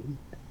mean,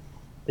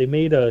 they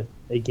made a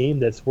game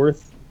that's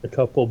worth a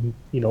couple,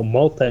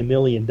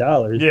 multi-million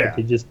dollars, Yeah. but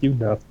they just do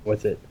nothing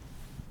with it.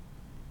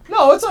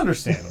 No, it's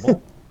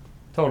understandable.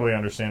 Totally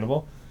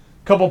understandable.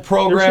 Couple There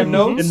program should-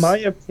 notes. In my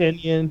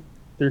opinion,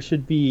 there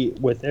should be,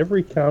 with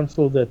every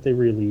console that they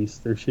release,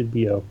 there should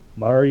be a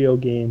Mario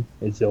game,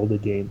 a Zelda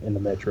game, and a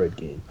Metroid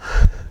game.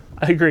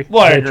 I agree.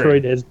 well, I Metroid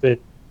agree. has been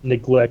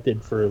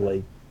neglected for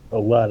like a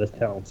lot of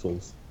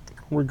consoles.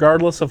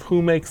 Regardless of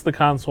who makes the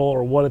console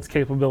or what its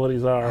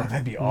capabilities are,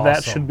 that'd be that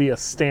awesome. should be a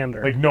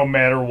standard. Like no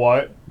matter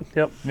what,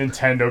 Yep.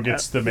 Nintendo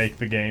gets to make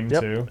the game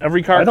Yep. too.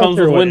 Every I car don't comes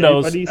care with what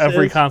Windows. anybody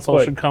Every says, console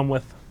but- should come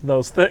with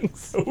those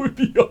things. That would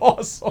be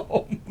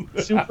awesome.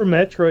 Super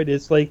Metroid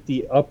is like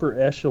the upper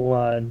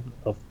echelon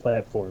of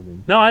platforming.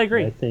 No, I I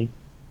agree. think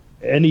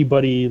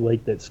anybody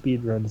like that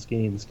speedruns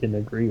games can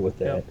agree with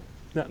that.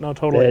 Yep. No,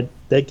 totally.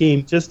 That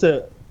game, just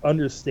to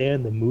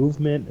understand the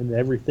movement and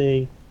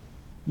everything,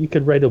 you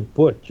could write a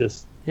book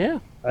just Yeah.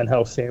 on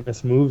how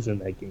Samus moves in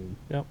that game.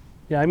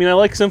 Yeah, I mean, I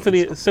like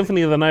Symphony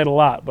of the Night a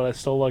lot, but I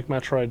still like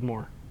Metroid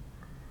more.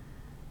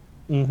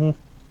 Mm-hmm.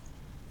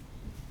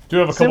 Do you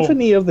have a couple?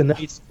 Symphony of the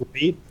Night's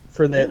great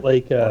for that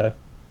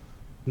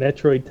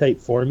Metroid type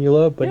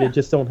formula, but Yeah. it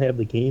just don't have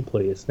the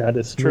gameplay. It's not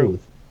as true.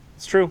 smooth.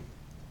 It's true.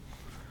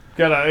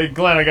 Glenn,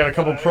 I got a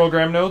couple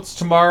program notes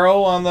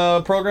tomorrow on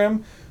the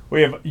program.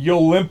 We have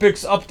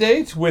Olympics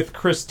update with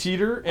Chris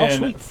Teeter and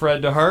sweet.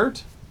 Fred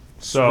DeHart.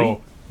 So Sweet.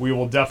 we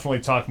will definitely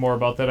talk more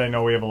about that. I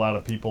know we have a lot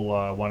of people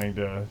wanting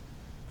to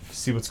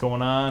see what's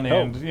going on,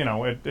 and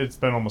it's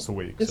been almost a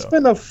week. It's so.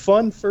 been a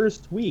fun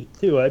first week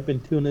too. I've been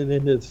tuning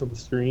into some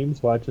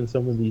streams, watching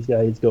some of these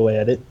guys go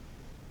at it.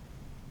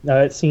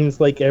 It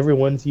seems like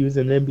everyone's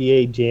using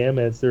NBA Jam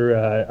as their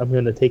 "I'm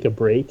going to take a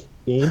break"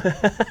 game.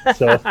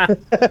 So,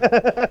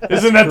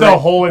 Isn't that the Right.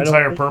 whole I don't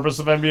entire think- purpose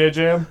of NBA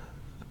Jam?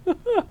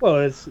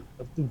 well, the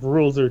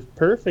rules are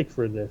perfect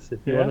for this. If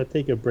you Yeah. want to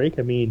take a break,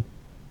 I mean,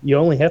 you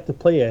only have to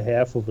play a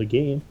half of a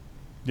game.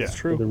 Yeah, It's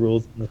For true. the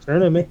rules in the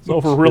tournament. It's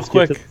over real Just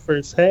get to quick. the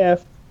first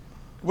half.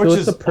 which so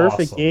is it's a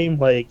perfect awesome. game.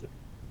 Like,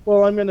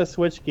 well, I'm going to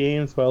switch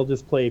games, so I'll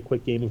just play a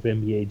quick game of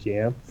NBA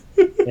Jam.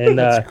 And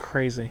That's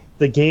crazy.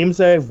 the games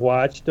I've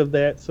watched of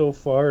that so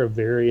far of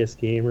various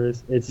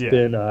gamers, it's Yeah.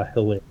 been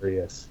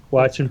hilarious.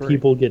 Watching great.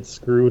 people get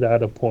screwed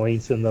out of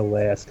points in the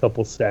last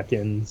couple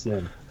seconds,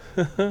 and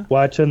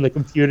watching the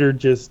computer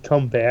just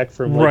come back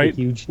from like Right, a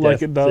huge like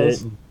deficit. it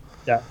does. And,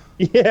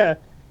 yeah,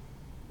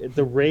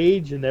 the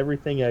rage and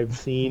everything I've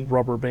seen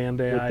Rubber band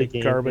with AI the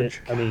game.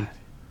 garbage. I mean,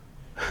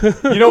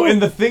 You know,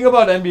 and the thing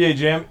about NBA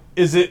Jam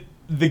is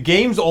the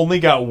games only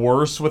got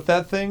worse with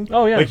that thing.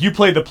 Oh, yeah. Like you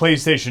played the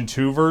PlayStation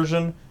 2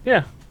 version.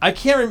 Yeah. I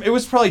can't remember. It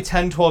was probably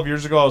 10, 12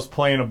 years ago. I was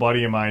playing a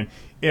buddy of mine,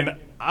 and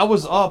I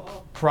was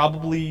up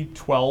probably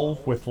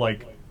 12 with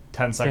like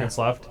 10 seconds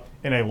left,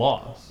 and I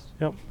lost.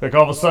 Yep. Like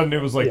all of a sudden,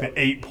 it was like Yeah.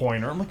 the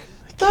 8-pointer. I'm like,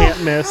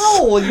 Can't miss.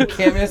 hell? You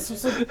can't miss.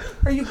 It's like,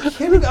 are you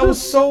kidding? I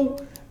was so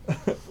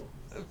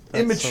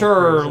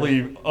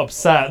immaturely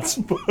upset,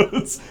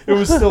 but it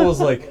was still was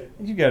like,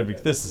 you gotta be.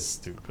 This is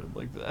stupid.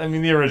 Like, I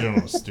mean, the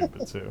original was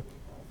stupid too.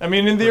 I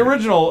mean, in the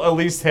original, at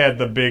least had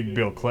the big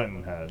Bill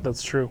Clinton head,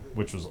 That's true.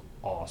 which was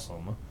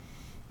awesome.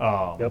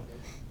 Yep.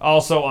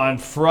 Also on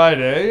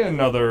Friday,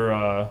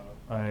 another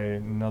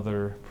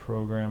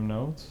program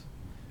note.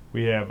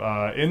 We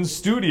have in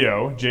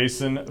studio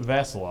Jason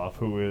Vasiloff,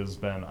 who has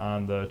been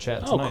on the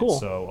chat Oh, tonight. cool.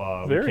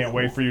 So Very we can't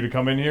wait cool. for you to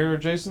come in here,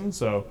 Jason.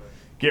 So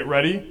get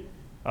ready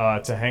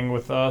to hang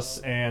with us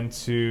and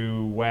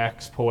to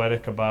wax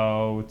poetic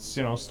about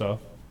stuff.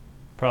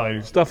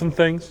 Probably Stuff and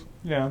things.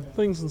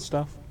 things And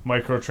stuff.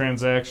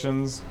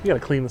 microtransactions, You gotta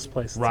clean this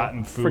place. It's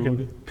rotten a food.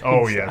 friggin'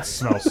 Oh pigsty. yeah, it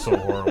smells so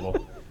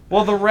horrible.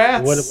 Well, the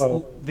rats. What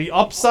about- the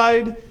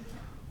upside?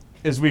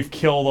 Is we've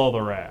killed all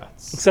the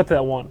rats. Except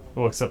that one.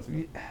 Well, except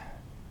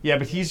yeah,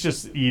 but he's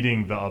just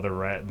eating the other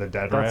rat, the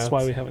dead rats. That's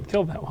why we haven't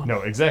killed that one.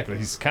 No, exactly.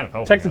 He's kind of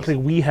helping Technically, us.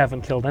 we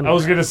haven't killed any. I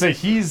was gonna say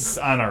he's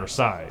on our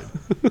side.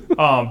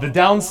 The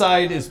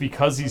downside is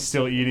because he's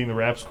still eating the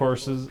rats'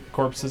 corpses.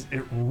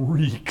 It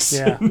reeks.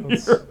 Yeah, in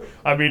that's- here.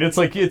 I mean, it's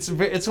like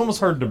it's almost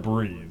hard to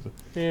breathe.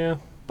 Yeah.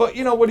 But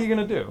what are you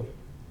gonna do?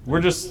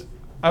 We're just.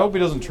 I hope he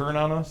doesn't turn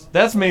on us.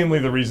 That's mainly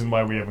the reason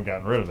why we haven't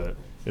gotten rid of it.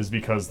 Is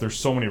because there's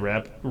so many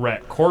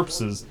rat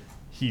corpses.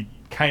 He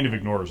kind of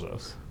ignores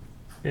us.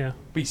 Yeah.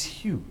 But he's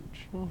huge.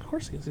 Well, of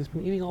course he is. He's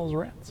been eating all his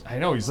rats. I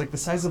know, he's like the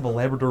size of a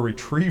Labrador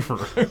Retriever.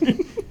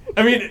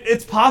 I mean,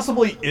 it's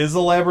possibly is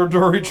a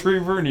Labrador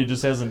Retriever and he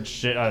just hasn't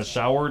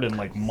showered in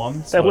like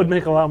months. That but- would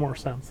make a lot more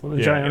sense than the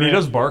yeah, giant and he rat.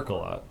 does bark a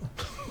lot.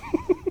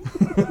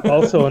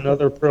 Also,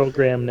 another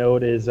program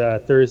note is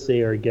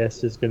Thursday our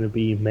guest is going to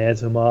be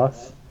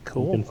Mazimoff.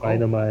 Cool. You can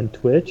find him on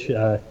Twitch.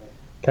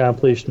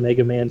 Accomplished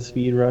Mega Man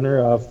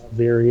speedrunner off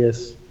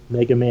various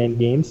Mega Man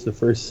games, the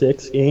first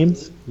 6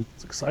 games.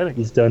 It's exciting.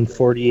 He's done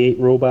 48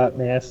 Robot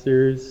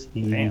Masters.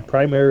 He Damn.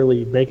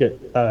 primarily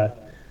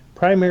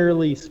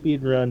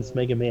speedruns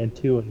Mega Man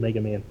 2 and Mega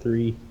Man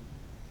 3.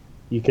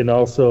 You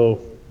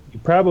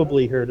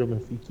probably heard him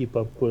if you keep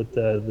up with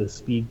the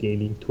Speed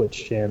Gaming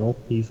Twitch channel.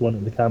 He's one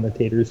of the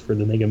commentators for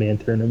the Mega Man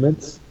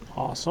tournaments.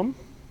 Awesome.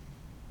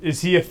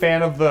 Is he a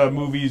fan of the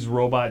movies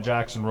Robot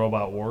Jocks and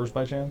Robot Wars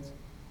by chance?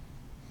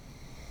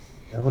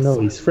 I don't know.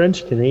 He's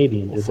French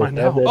Canadian. Does it find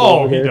have out. that Oh,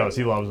 over he there? does.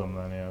 He loves them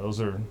then, yeah.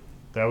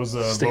 That was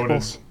voted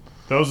Staples.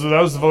 that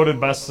was voted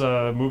best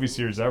movie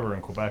series ever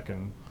in Quebec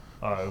in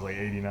it was like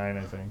 89,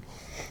 I think.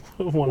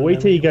 One of Wait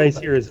them. till you guys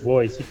hear his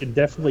voice. You can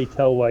definitely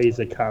tell why he's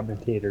a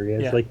commentator. He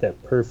has Yeah. like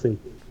that perfect,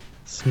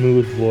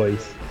 smooth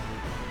voice.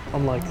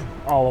 Unlike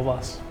all of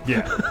us.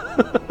 Yeah.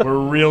 We're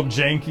real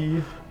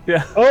janky.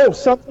 Yeah. Oh,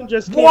 something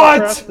just came What?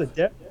 across the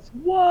desk.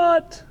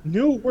 What?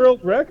 New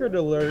world record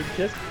alert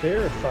just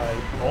verified.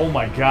 Oh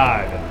my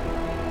god.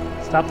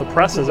 Stop the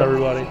presses,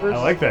 everybody.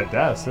 I like that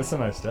desk. That's a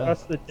nice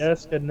Across desk. the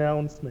desk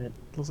announcement.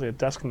 Looks like a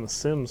desk in The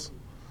Sims.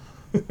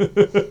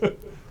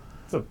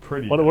 It's a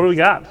pretty. What do we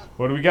got?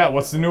 What do we got?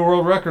 What's the new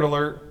world record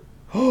alert?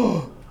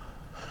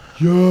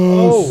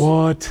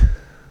 What?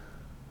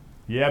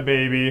 Yeah,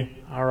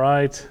 baby. All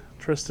right.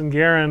 Tristan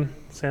Guerin,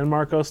 San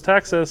Marcos,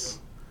 Texas.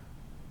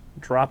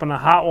 Dropping a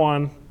hot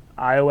one.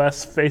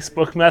 iOS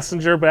Facebook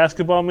Messenger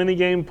basketball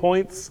minigame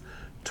points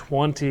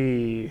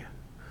 20.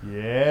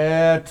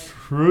 Yeah,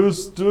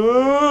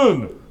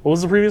 Tristan. What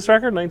was the previous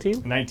record?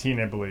 19? 19,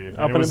 I believe. Up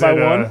And and was by it,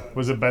 one?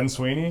 Was it Ben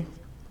Sweeney?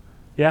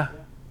 Yeah.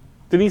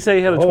 Didn't he say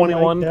he had a Oh my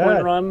 21 point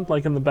God. run,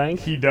 like in the bank?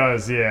 He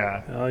does,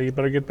 yeah. Oh, you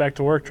better get back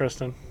to work,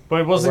 Tristan.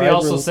 But wasn't he Right,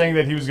 also real- saying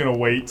that he was going to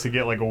wait to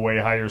get like a way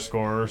higher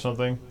score or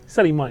something? He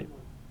said he might,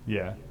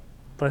 Yeah.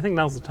 but I think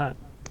now's the time.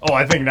 Oh,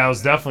 I think now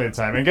is definitely the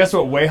time. And guess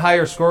what? Way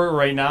higher score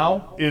right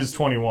now is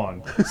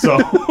 21. So,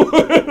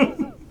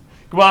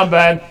 come on,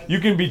 Ben. You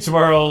can be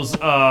tomorrow's,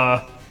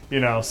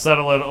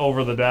 settle it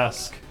over the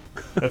desk.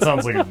 That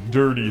sounds like a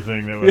dirty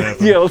thing that would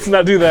happen. Yeah, let's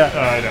not do that.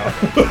 I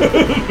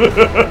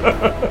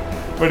know.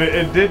 But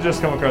it did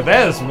just come across.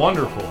 That is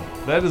wonderful.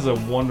 That is a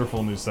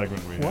wonderful new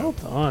segment we have. Well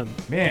done.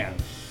 Man,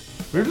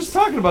 we were just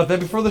talking about that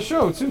before the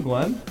show, too,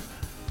 Glenn.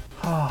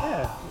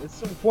 Yeah, it's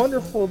so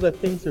wonderful that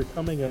things are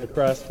coming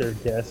across their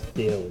desk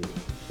daily.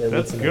 that we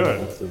That's can good.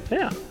 announce them.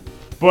 Yeah.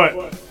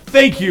 But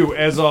thank you,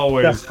 as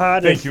always. The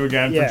hottest- Thank you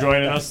again yeah. for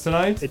joining us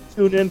tonight. And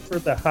tune in for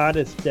the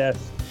hottest desk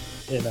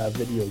in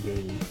video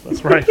games.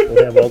 That's right.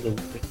 We'll have all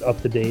the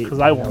up to date. Because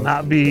I will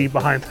not be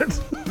behind it.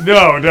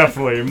 No,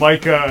 definitely.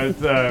 Mike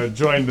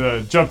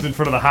jumped in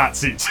front of the hot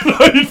seat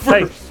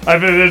tonight.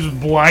 I've been just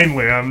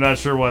blindly. I'm not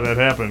sure why that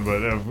happened,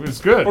 but it's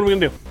good. What are we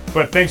going to do?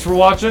 But thanks for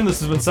watching. This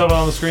has been 7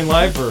 on the Screen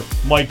Live for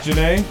Mike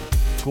Janae,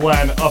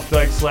 Glenn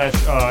Updike /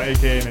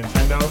 aka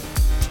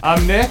Nintendo.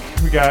 I'm Nick.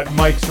 We got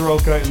Mike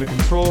Soroka in the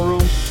control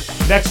room.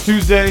 Next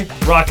Tuesday,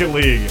 Rocket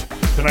League.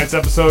 Tonight's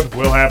episode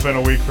will happen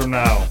a week from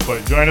now.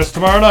 But join us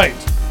tomorrow night.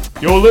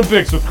 Yo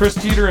Olympics with Chris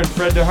Teeter and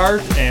Fred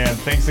DeHart. And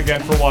thanks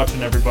again for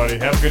watching, everybody.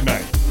 Have a good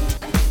night.